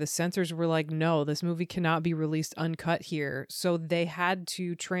board where the censors were like, no, this movie cannot be released uncut here. So they had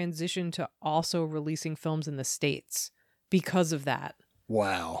to transition to also releasing films in the States because of that.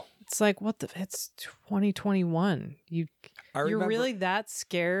 Wow. It's like, it's 2021. You're really that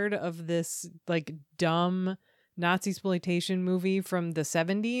scared of this like dumb Nazi exploitation movie from the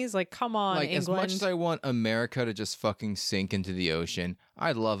 70s? Like, come on, like, England. As much as I want America to just fucking sink into the ocean,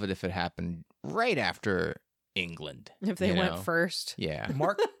 I'd love it if it happened right after England. If they went first. Yeah.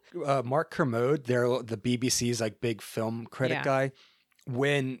 Mark Kermode, they're the BBC's like big film critic guy.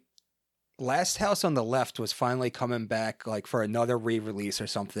 When Last House on the Left was finally coming back like for another re-release or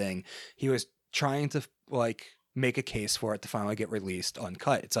something, he was trying to like make a case for it to finally get released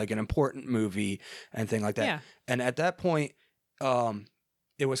uncut. It's like an important movie and thing like that. Yeah. And at that point,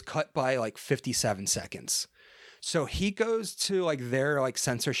 it was cut by like 57 seconds. So he goes to like their like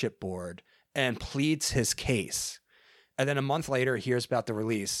censorship board and pleads his case. And then a month later, hears about the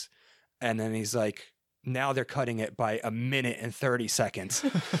release. And then he's like, now they're cutting it by 1 minute and 30 seconds.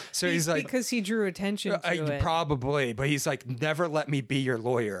 So he's like, because he drew attention to it. Probably, but he's like, never let me be your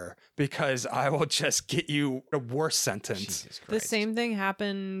lawyer because I will just get you a worse sentence. The same thing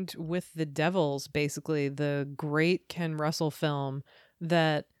happened with The Devils, basically, the great Ken Russell film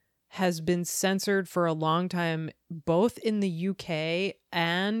that has been censored for a long time, both in the UK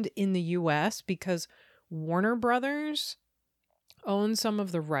and in the US, because Warner Brothers own some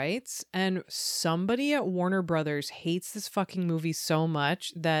of the rights, and somebody at Warner Brothers hates this fucking movie so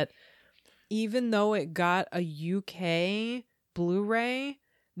much that even though it got a UK Blu-ray,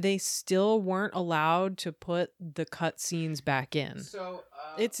 they still weren't allowed to put the cut scenes back in. So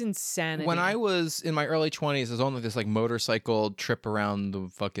it's insanity. When I was in my early 20s, I was on like this like motorcycle trip around the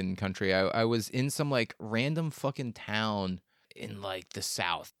fucking country. I was in some like random fucking town in like the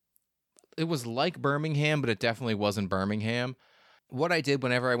South. It was like Birmingham, but it definitely wasn't Birmingham. What I did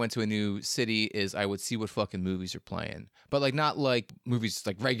whenever I went to a new city is I would see what fucking movies are playing. But like not like movies,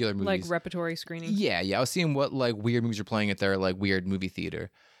 like regular movies. Like repertory screening? Yeah. I was seeing what like weird movies are playing at their like weird movie theater.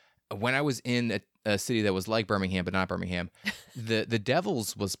 When I was in a city that was like Birmingham, but not Birmingham, the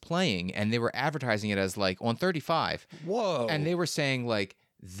Devils was playing and they were advertising it as like on 35. Whoa. And they were saying like,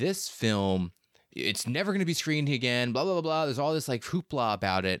 this film, it's never going to be screened again, blah, blah, blah, blah. There's all this like hoopla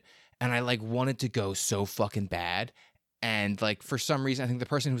about it. And I like wanted to go so fucking bad. And like for some reason, I think the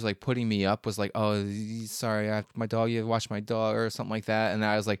person who's like putting me up was like, "Oh, sorry, I have my dog. You watch my dog or something like that." And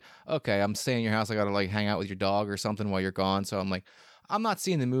I was like, "Okay, I'm staying in your house. I gotta like hang out with your dog or something while you're gone." So I'm like, "I'm not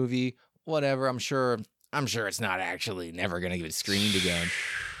seeing the movie. Whatever. I'm sure it's not actually never gonna get screened again."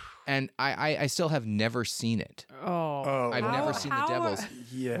 And I still have never seen it. Oh, I've never seen The Devils.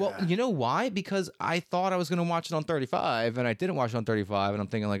 Yeah. Well, you know why? Because I thought I was going to watch it on 35, and I didn't watch it on 35, and I'm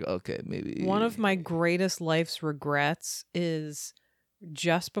thinking like, okay, maybe. One of my greatest life's regrets is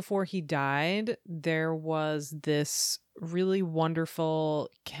just before he died, there was this really wonderful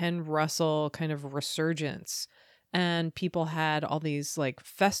Ken Russell kind of resurgence, and people had all these like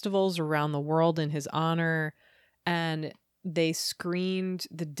festivals around the world in his honor, and they screened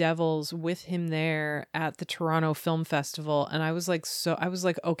The Devils with him there at the Toronto Film Festival. And I was like,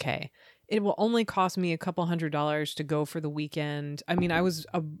 okay, it will only cost me a couple $100 to go for the weekend. I mean, I was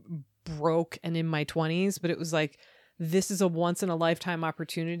broke and in my 20s, but it was like, this is a once in a lifetime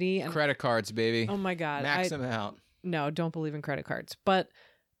opportunity. And Credit cards, baby. oh my God. Max them out. No, don't believe in credit cards. But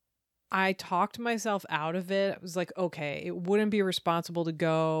I talked myself out of it. I was like, okay, it wouldn't be responsible to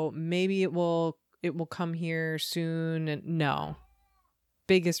go. Maybe it will come here soon. And no.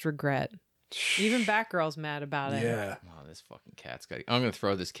 Biggest regret. Even Batgirl's mad about it. Yeah. Wow, this fucking cat's got. I'm gonna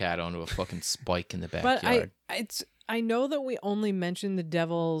throw this cat onto a fucking spike in the backyard. But I know that we only mentioned The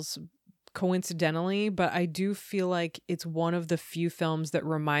Devils coincidentally, but I do feel like it's one of the few films that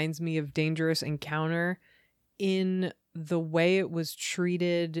reminds me of Dangerous Encounter in the way it was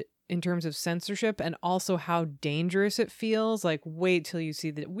treated in terms of censorship and also how dangerous it feels. Like, wait till you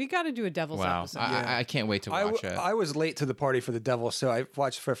see that. We got to do a Devils Wow, episode. I can't wait to watch it. I was late to the party for The Devil, so I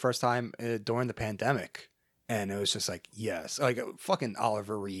watched it for the first time during the pandemic. And it was just like, yes, like fucking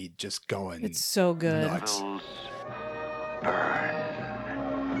Oliver Reed just going. It's so good. Nuts. Devils Burn.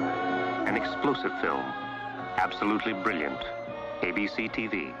 An explosive film. Absolutely brilliant. ABC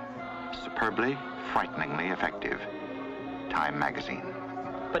TV. Superbly, frighteningly effective. Time magazine.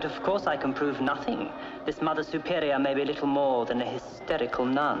 But of course I can prove nothing. This Mother Superior may be little more than a hysterical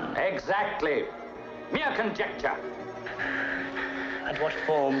nun. Exactly. Mere conjecture. And what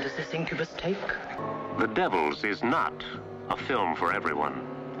form does this incubus take? The Devils is not a film for everyone.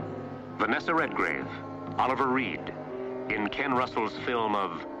 Vanessa Redgrave, Oliver Reed, in Ken Russell's film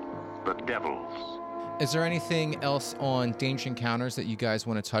of The Devils. Is there anything else on Dangerous Encounters that you guys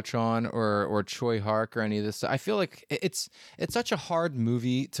want to touch on, or Troy Hark, or any of this stuff? I feel like it's such a hard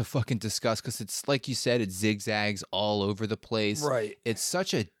movie to fucking discuss because it's like you said, it zigzags all over the place. Right. It's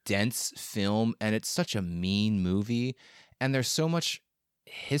such a dense film, and it's such a mean movie, and there's so much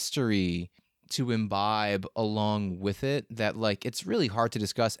history to imbibe along with it that like it's really hard to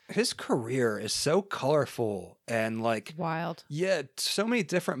discuss. His career is so colorful and like Wild. Yeah, so many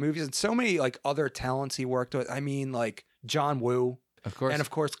different movies and so many like other talents he worked with. I mean, like John Woo, Of course. and of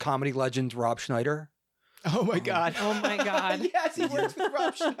course comedy legend Rob Schneider. Oh my God. Oh my God. Yes, he works with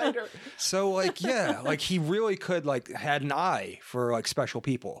Rob Schneider. So like yeah, like he really could like had an eye for like special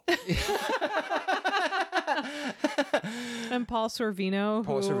people. And Paul Sorvino,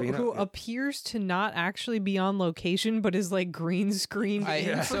 who appears to not actually be on location, but is like green screened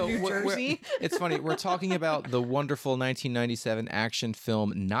in from New Jersey. It's funny. We're talking about the wonderful 1997 action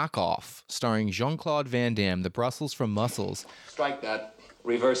film Knockoff, starring Jean-Claude Van Damme, the Brussels from Muscles. Strike that.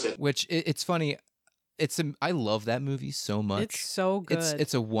 Reverse it. Which it's funny. I love that movie so much. It's so good.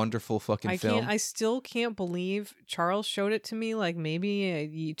 It's a wonderful fucking film. I still can't believe Charles showed it to me like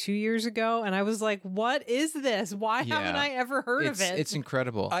maybe 2 years ago, and I was like, "What is this? Why haven't I ever heard of it?" It's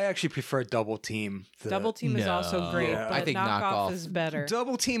incredible. I actually prefer Double Team. Double Team is also great, Yeah. but I think Knockoff is better.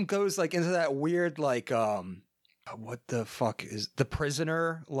 Double Team goes like into that weird like what the fuck is The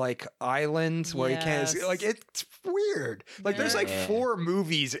Prisoner like island where you can't like it's weird. Like there's like 4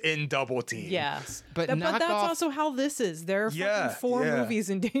 movies in Double Team. Yes, but that's also how this is. There are fucking 4 movies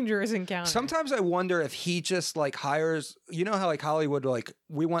in Dangerous Encounter. Sometimes I wonder if he just like hires, you know how like Hollywood, like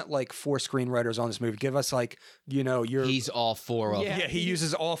we want like 4 screenwriters on this movie. Give us like, you know, he's all 4 of them. Yeah, he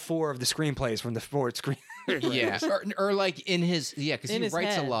uses all 4 of the screenplays from the 4 screen. Yeah, or like in his because he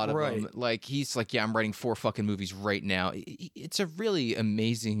writes a lot of Right. them. Like he's like, yeah, I'm writing 4 fucking movies right now. It's a really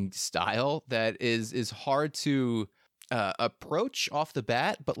amazing style that is hard to approach off the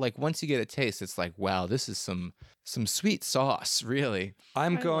bat, but like once you get a taste, it's like, wow, this is some sweet sauce, really.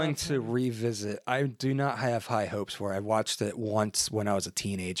 I'm going to revisit. I do not have high hopes for it. I watched it once when I was a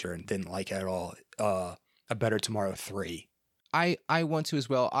teenager and didn't like it at all. A Better Tomorrow 3. I want to as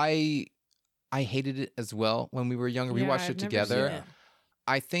well. I hated it as well when we were younger. We watched it together.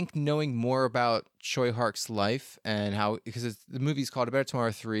 I think knowing more about Choi Hark's life and how, because the movie's called A Better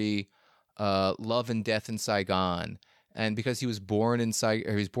Tomorrow 3, Love and Death in Saigon, and because he was born in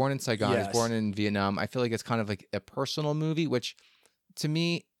Saigon, he was born in Vietnam. I feel like it's kind of like a personal movie, which to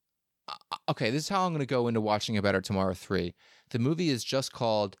me, okay, this is how I'm going to go into watching A Better Tomorrow 3. The movie is just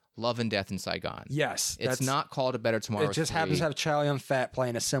called Love and Death in Saigon. Yes. It's not called A Better Tomorrow 3. It just happens to have Chow Yun-fat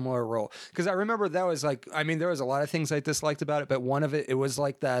playing a similar role. Because I remember that was like, I mean, there was a lot of things I disliked about it, but one of it was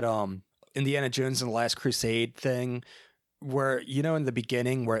like that Indiana Jones and the Last Crusade thing where, you know, in the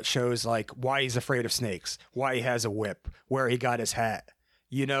beginning where it shows like why he's afraid of snakes, why he has a whip, where he got his hat.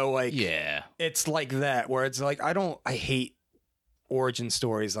 You know, like, yeah, it's like that where it's like, I hate origin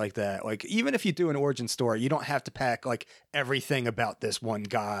stories like that. Like, even if you do an origin story, you don't have to pack like everything about this one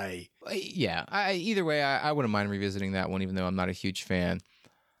guy. Yeah, either way, I wouldn't mind revisiting that one, even though I'm not a huge fan.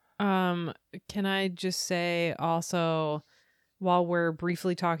 Can I just say also, while we're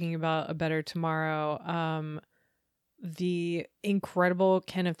briefly talking about A Better Tomorrow, the incredible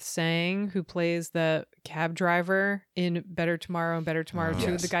Kenneth Sang, who plays the cab driver in Better Tomorrow and Better Tomorrow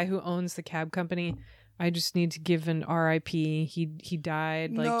 2, the guy who owns the cab company. I just need to give an RIP. He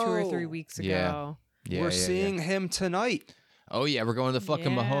died like 2 or 3 weeks ago. We're seeing him tonight. Oh yeah, we're going to the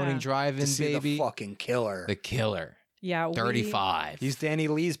fucking Mahoning Drive-In, to see baby. The fucking killer. The Killer. Yeah, 35. He's Danny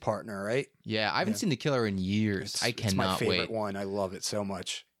Lee's partner, right? Yeah, I haven't seen The Killer in years. I cannot it's my favorite wait. one. I love it so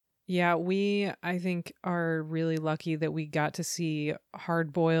much. Yeah, we, I think, are really lucky that we got to see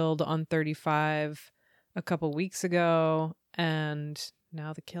Hard Boiled on 35 a couple weeks ago, and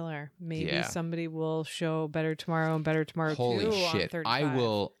now The Killer. Maybe somebody will show Better Tomorrow and Better Tomorrow 2 Holy shit. on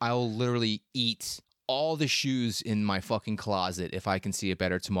 35. I'll literally eat all the shoes in my fucking closet if I can see a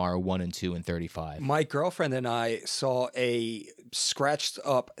Better Tomorrow 1 and 2 and 35. My girlfriend and I saw a scratched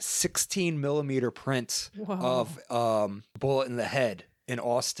up 16 millimeter print of Bullet in the Head in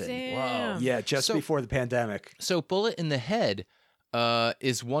Austin. Damn. Wow. Yeah, just before the pandemic. So Bullet in the Head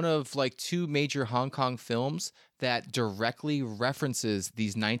is one of like 2 major Hong Kong films that directly references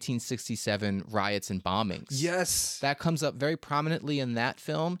these 1967 riots and bombings. Yes. That comes up very prominently in that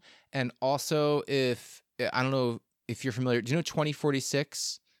film. And also, if I don't know if you're familiar, do you know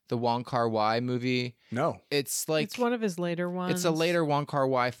 2046, the Wong Kar-wai movie? No. It's one of his later ones. It's a later Wong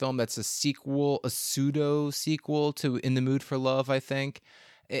Kar-wai film that's a sequel, a pseudo sequel to In the Mood for Love, I think.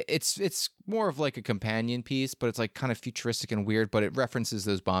 It's more of like a companion piece, but it's like kind of futuristic and weird, but it references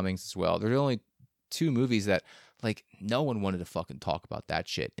those bombings as well. There are only 2 movies that like no one wanted to fucking talk about that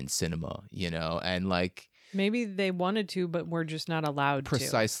shit in cinema, you know? And like maybe they wanted to, but we're just not allowed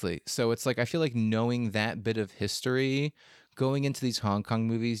Precisely. So it's like, I feel like knowing that bit of history, going into these Hong Kong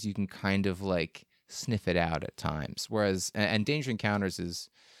movies, you can kind of like sniff it out at times. Whereas, and Danger Encounters is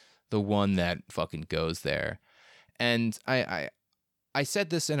the one that fucking goes there. And I said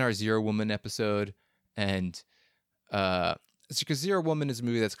this in our Zero Woman episode, and it's because Zero Woman is a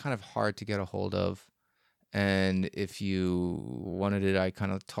movie that's kind of hard to get a hold of. And if you wanted it, I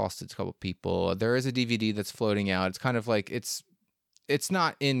kind of tossed it to a couple people. There is a DVD that's floating out. It's kind of like, it's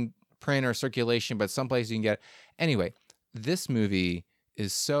not in print or circulation, but someplace you can get it. Anyway, this movie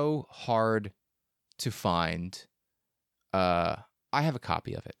is so hard to find. I have a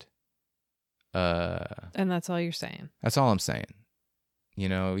copy of it. And that's all you're saying. That's all I'm saying. You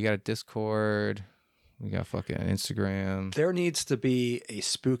know, we got a Discord. We got fucking Instagram. There needs to be a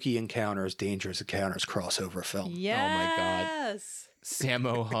Spooky Encounters, Dangerous Encounters crossover film. Yes. Oh my God.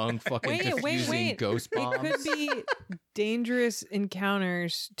 Sammo Hung fucking diffusing ghost bombs. It could be Dangerous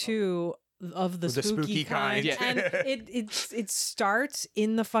Encounters 2 of the spooky kind. Yeah. And it starts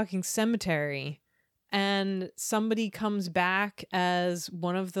in the fucking cemetery. And somebody comes back as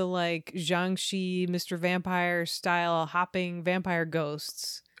one of the like Jiangxi Mr. Vampire style hopping vampire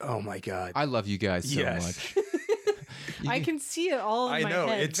ghosts. Oh my God. I love you guys so much. I can see it all in my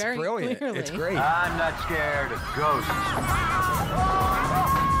head it's very brilliant. clearly. It's great. I'm not scared of ghosts.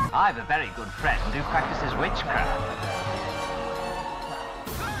 I've a very good friend who practices witchcraft.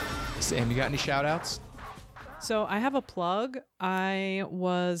 Sam, you got any shout outs? So I have a plug. I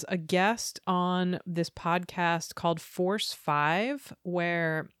was a guest on this podcast called Force 5,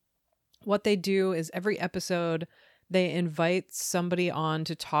 where what they do is every episode they invite somebody on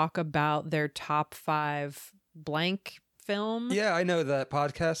to talk about their top 5 blank film. Yeah, I know that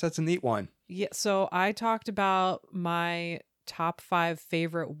podcast. That's a neat one. Yeah, so I talked about my top 5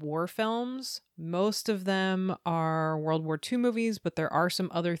 favorite war films. Most of them are World War II movies, but there are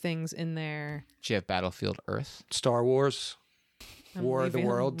some other things in there. Do you have Battlefield Earth? Star Wars. War of the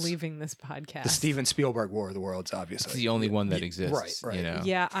Worlds. I'm leaving this podcast. The Steven Spielberg War of the Worlds, obviously. It's the only one that exists. Right. You know?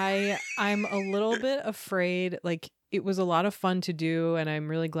 Yeah, I'm a little bit afraid. Like, it was a lot of fun to do, and I'm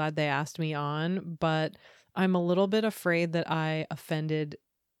really glad they asked me on, but I'm a little bit afraid that I offended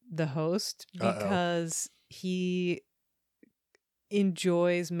the host because he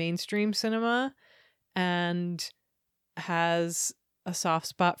enjoys mainstream cinema and has a soft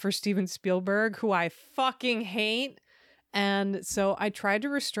spot for Steven Spielberg, who I fucking hate. And so I tried to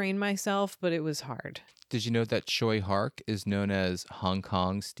restrain myself, but it was hard. Did you know that Choi Hark is known as Hong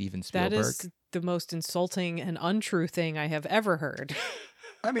Kong's Steven Spielberg? That is the most insulting and untrue thing I have ever heard.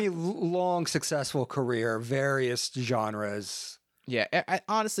 I mean, long, successful career, various genres. Yeah,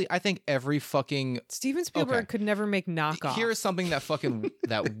 honestly, I think every fucking Steven Spielberg could never make knockoff. Here's something that fucking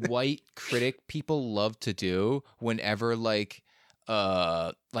that white critic people love to do whenever like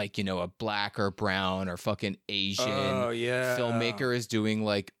like, you know, a black or brown or fucking Asian filmmaker is doing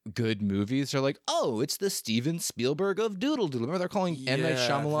like good movies, they're like, oh, it's the Steven Spielberg of Doodle Doodle. Remember they're calling M. Night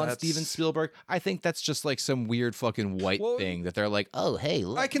Shyamalan Steven Spielberg? I think that's just like some weird fucking white thing that they're like, oh, hey,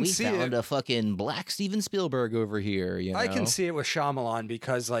 look, we found a fucking black Steven Spielberg over here. You know? I can see it with Shyamalan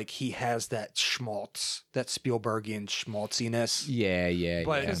because like he has that schmaltz, that Spielbergian schmaltziness. Yeah.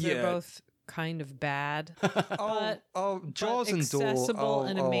 But because they're both kind of bad. Jaws and Duel. Accessible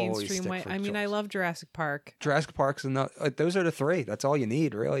in a mainstream way. I mean, I love Jurassic Park. Jurassic Park's those are the three. That's all you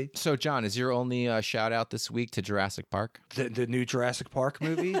need, really. So, John, is your only shout out this week to Jurassic Park? The new Jurassic Park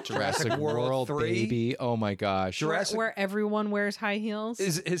movie? Jurassic World 3? Baby. Oh my gosh. Where everyone wears high heels?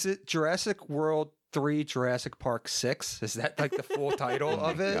 Is it Jurassic World 3 Jurassic Park 6? Is that like the full title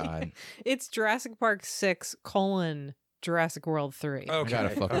of it? God. It's Jurassic Park 6 : Jurassic World 3. Okay. I got a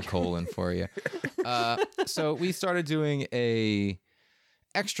fucking colon for you. So we started doing a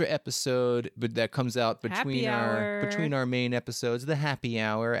extra episode, but that comes out between our main episodes, the happy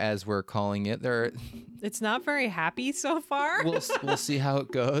hour, as we're calling it. It's not very happy so far. We'll see how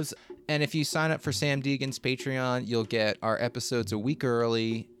it goes. And if you sign up for Sam Deegan's Patreon, you'll get our episodes a week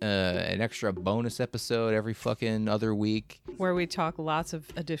early, an extra bonus episode every fucking other week, where we talk lots of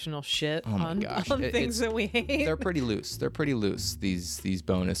additional shit on things that we hate. They're pretty loose. These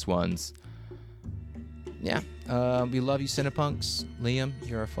bonus ones. Yeah. We love you, Cinepunks. Liam,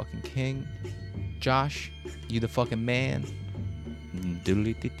 you're a fucking king. Josh, you the fucking man.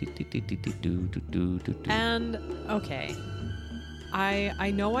 And okay,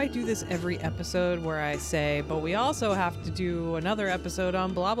 I know I do this every episode where I say, but we also have to do another episode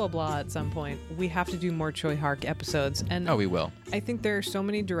on blah blah blah at some point. We have to do more Choi Hark episodes, and we will. I think there are so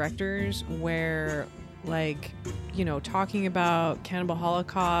many directors where, like, you know, talking about Cannibal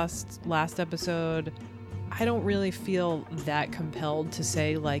Holocaust last episode, I don't really feel that compelled to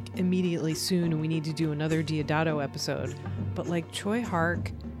say, like, immediately soon we need to do another Deodato episode. But, like, Choi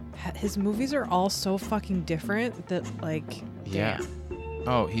Hark, his movies are all so fucking different that, like, yeah.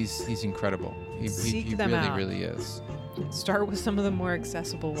 Oh, he's incredible. He really is. Start with some of the more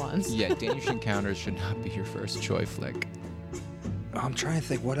accessible ones. Yeah, Danish Encounters should not be your first Choi flick. I'm trying to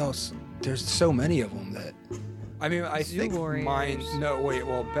think what else. There's so many of them that... I mean, I think mine... No, wait,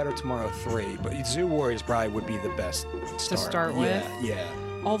 well, Better Tomorrow 3, but Zoo Warriors probably would be the best to start with? Yeah.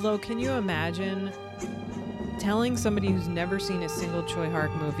 Although, can you imagine telling somebody who's never seen a single Choi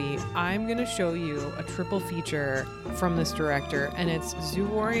Hark movie, I'm going to show you a triple feature from this director, and it's Zoo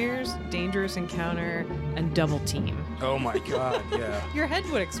Warriors, Dangerous Encounter, and Double Team. Oh my God, yeah. Your head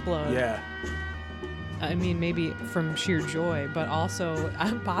would explode. Yeah. I mean, maybe from sheer joy, but also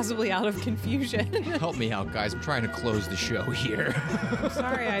possibly out of confusion. Help me out, guys. I'm trying to close the show here.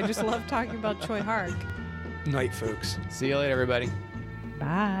 Sorry, I just love talking about Choi Hark. Night, folks. See you later, everybody.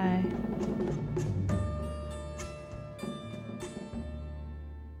 Bye.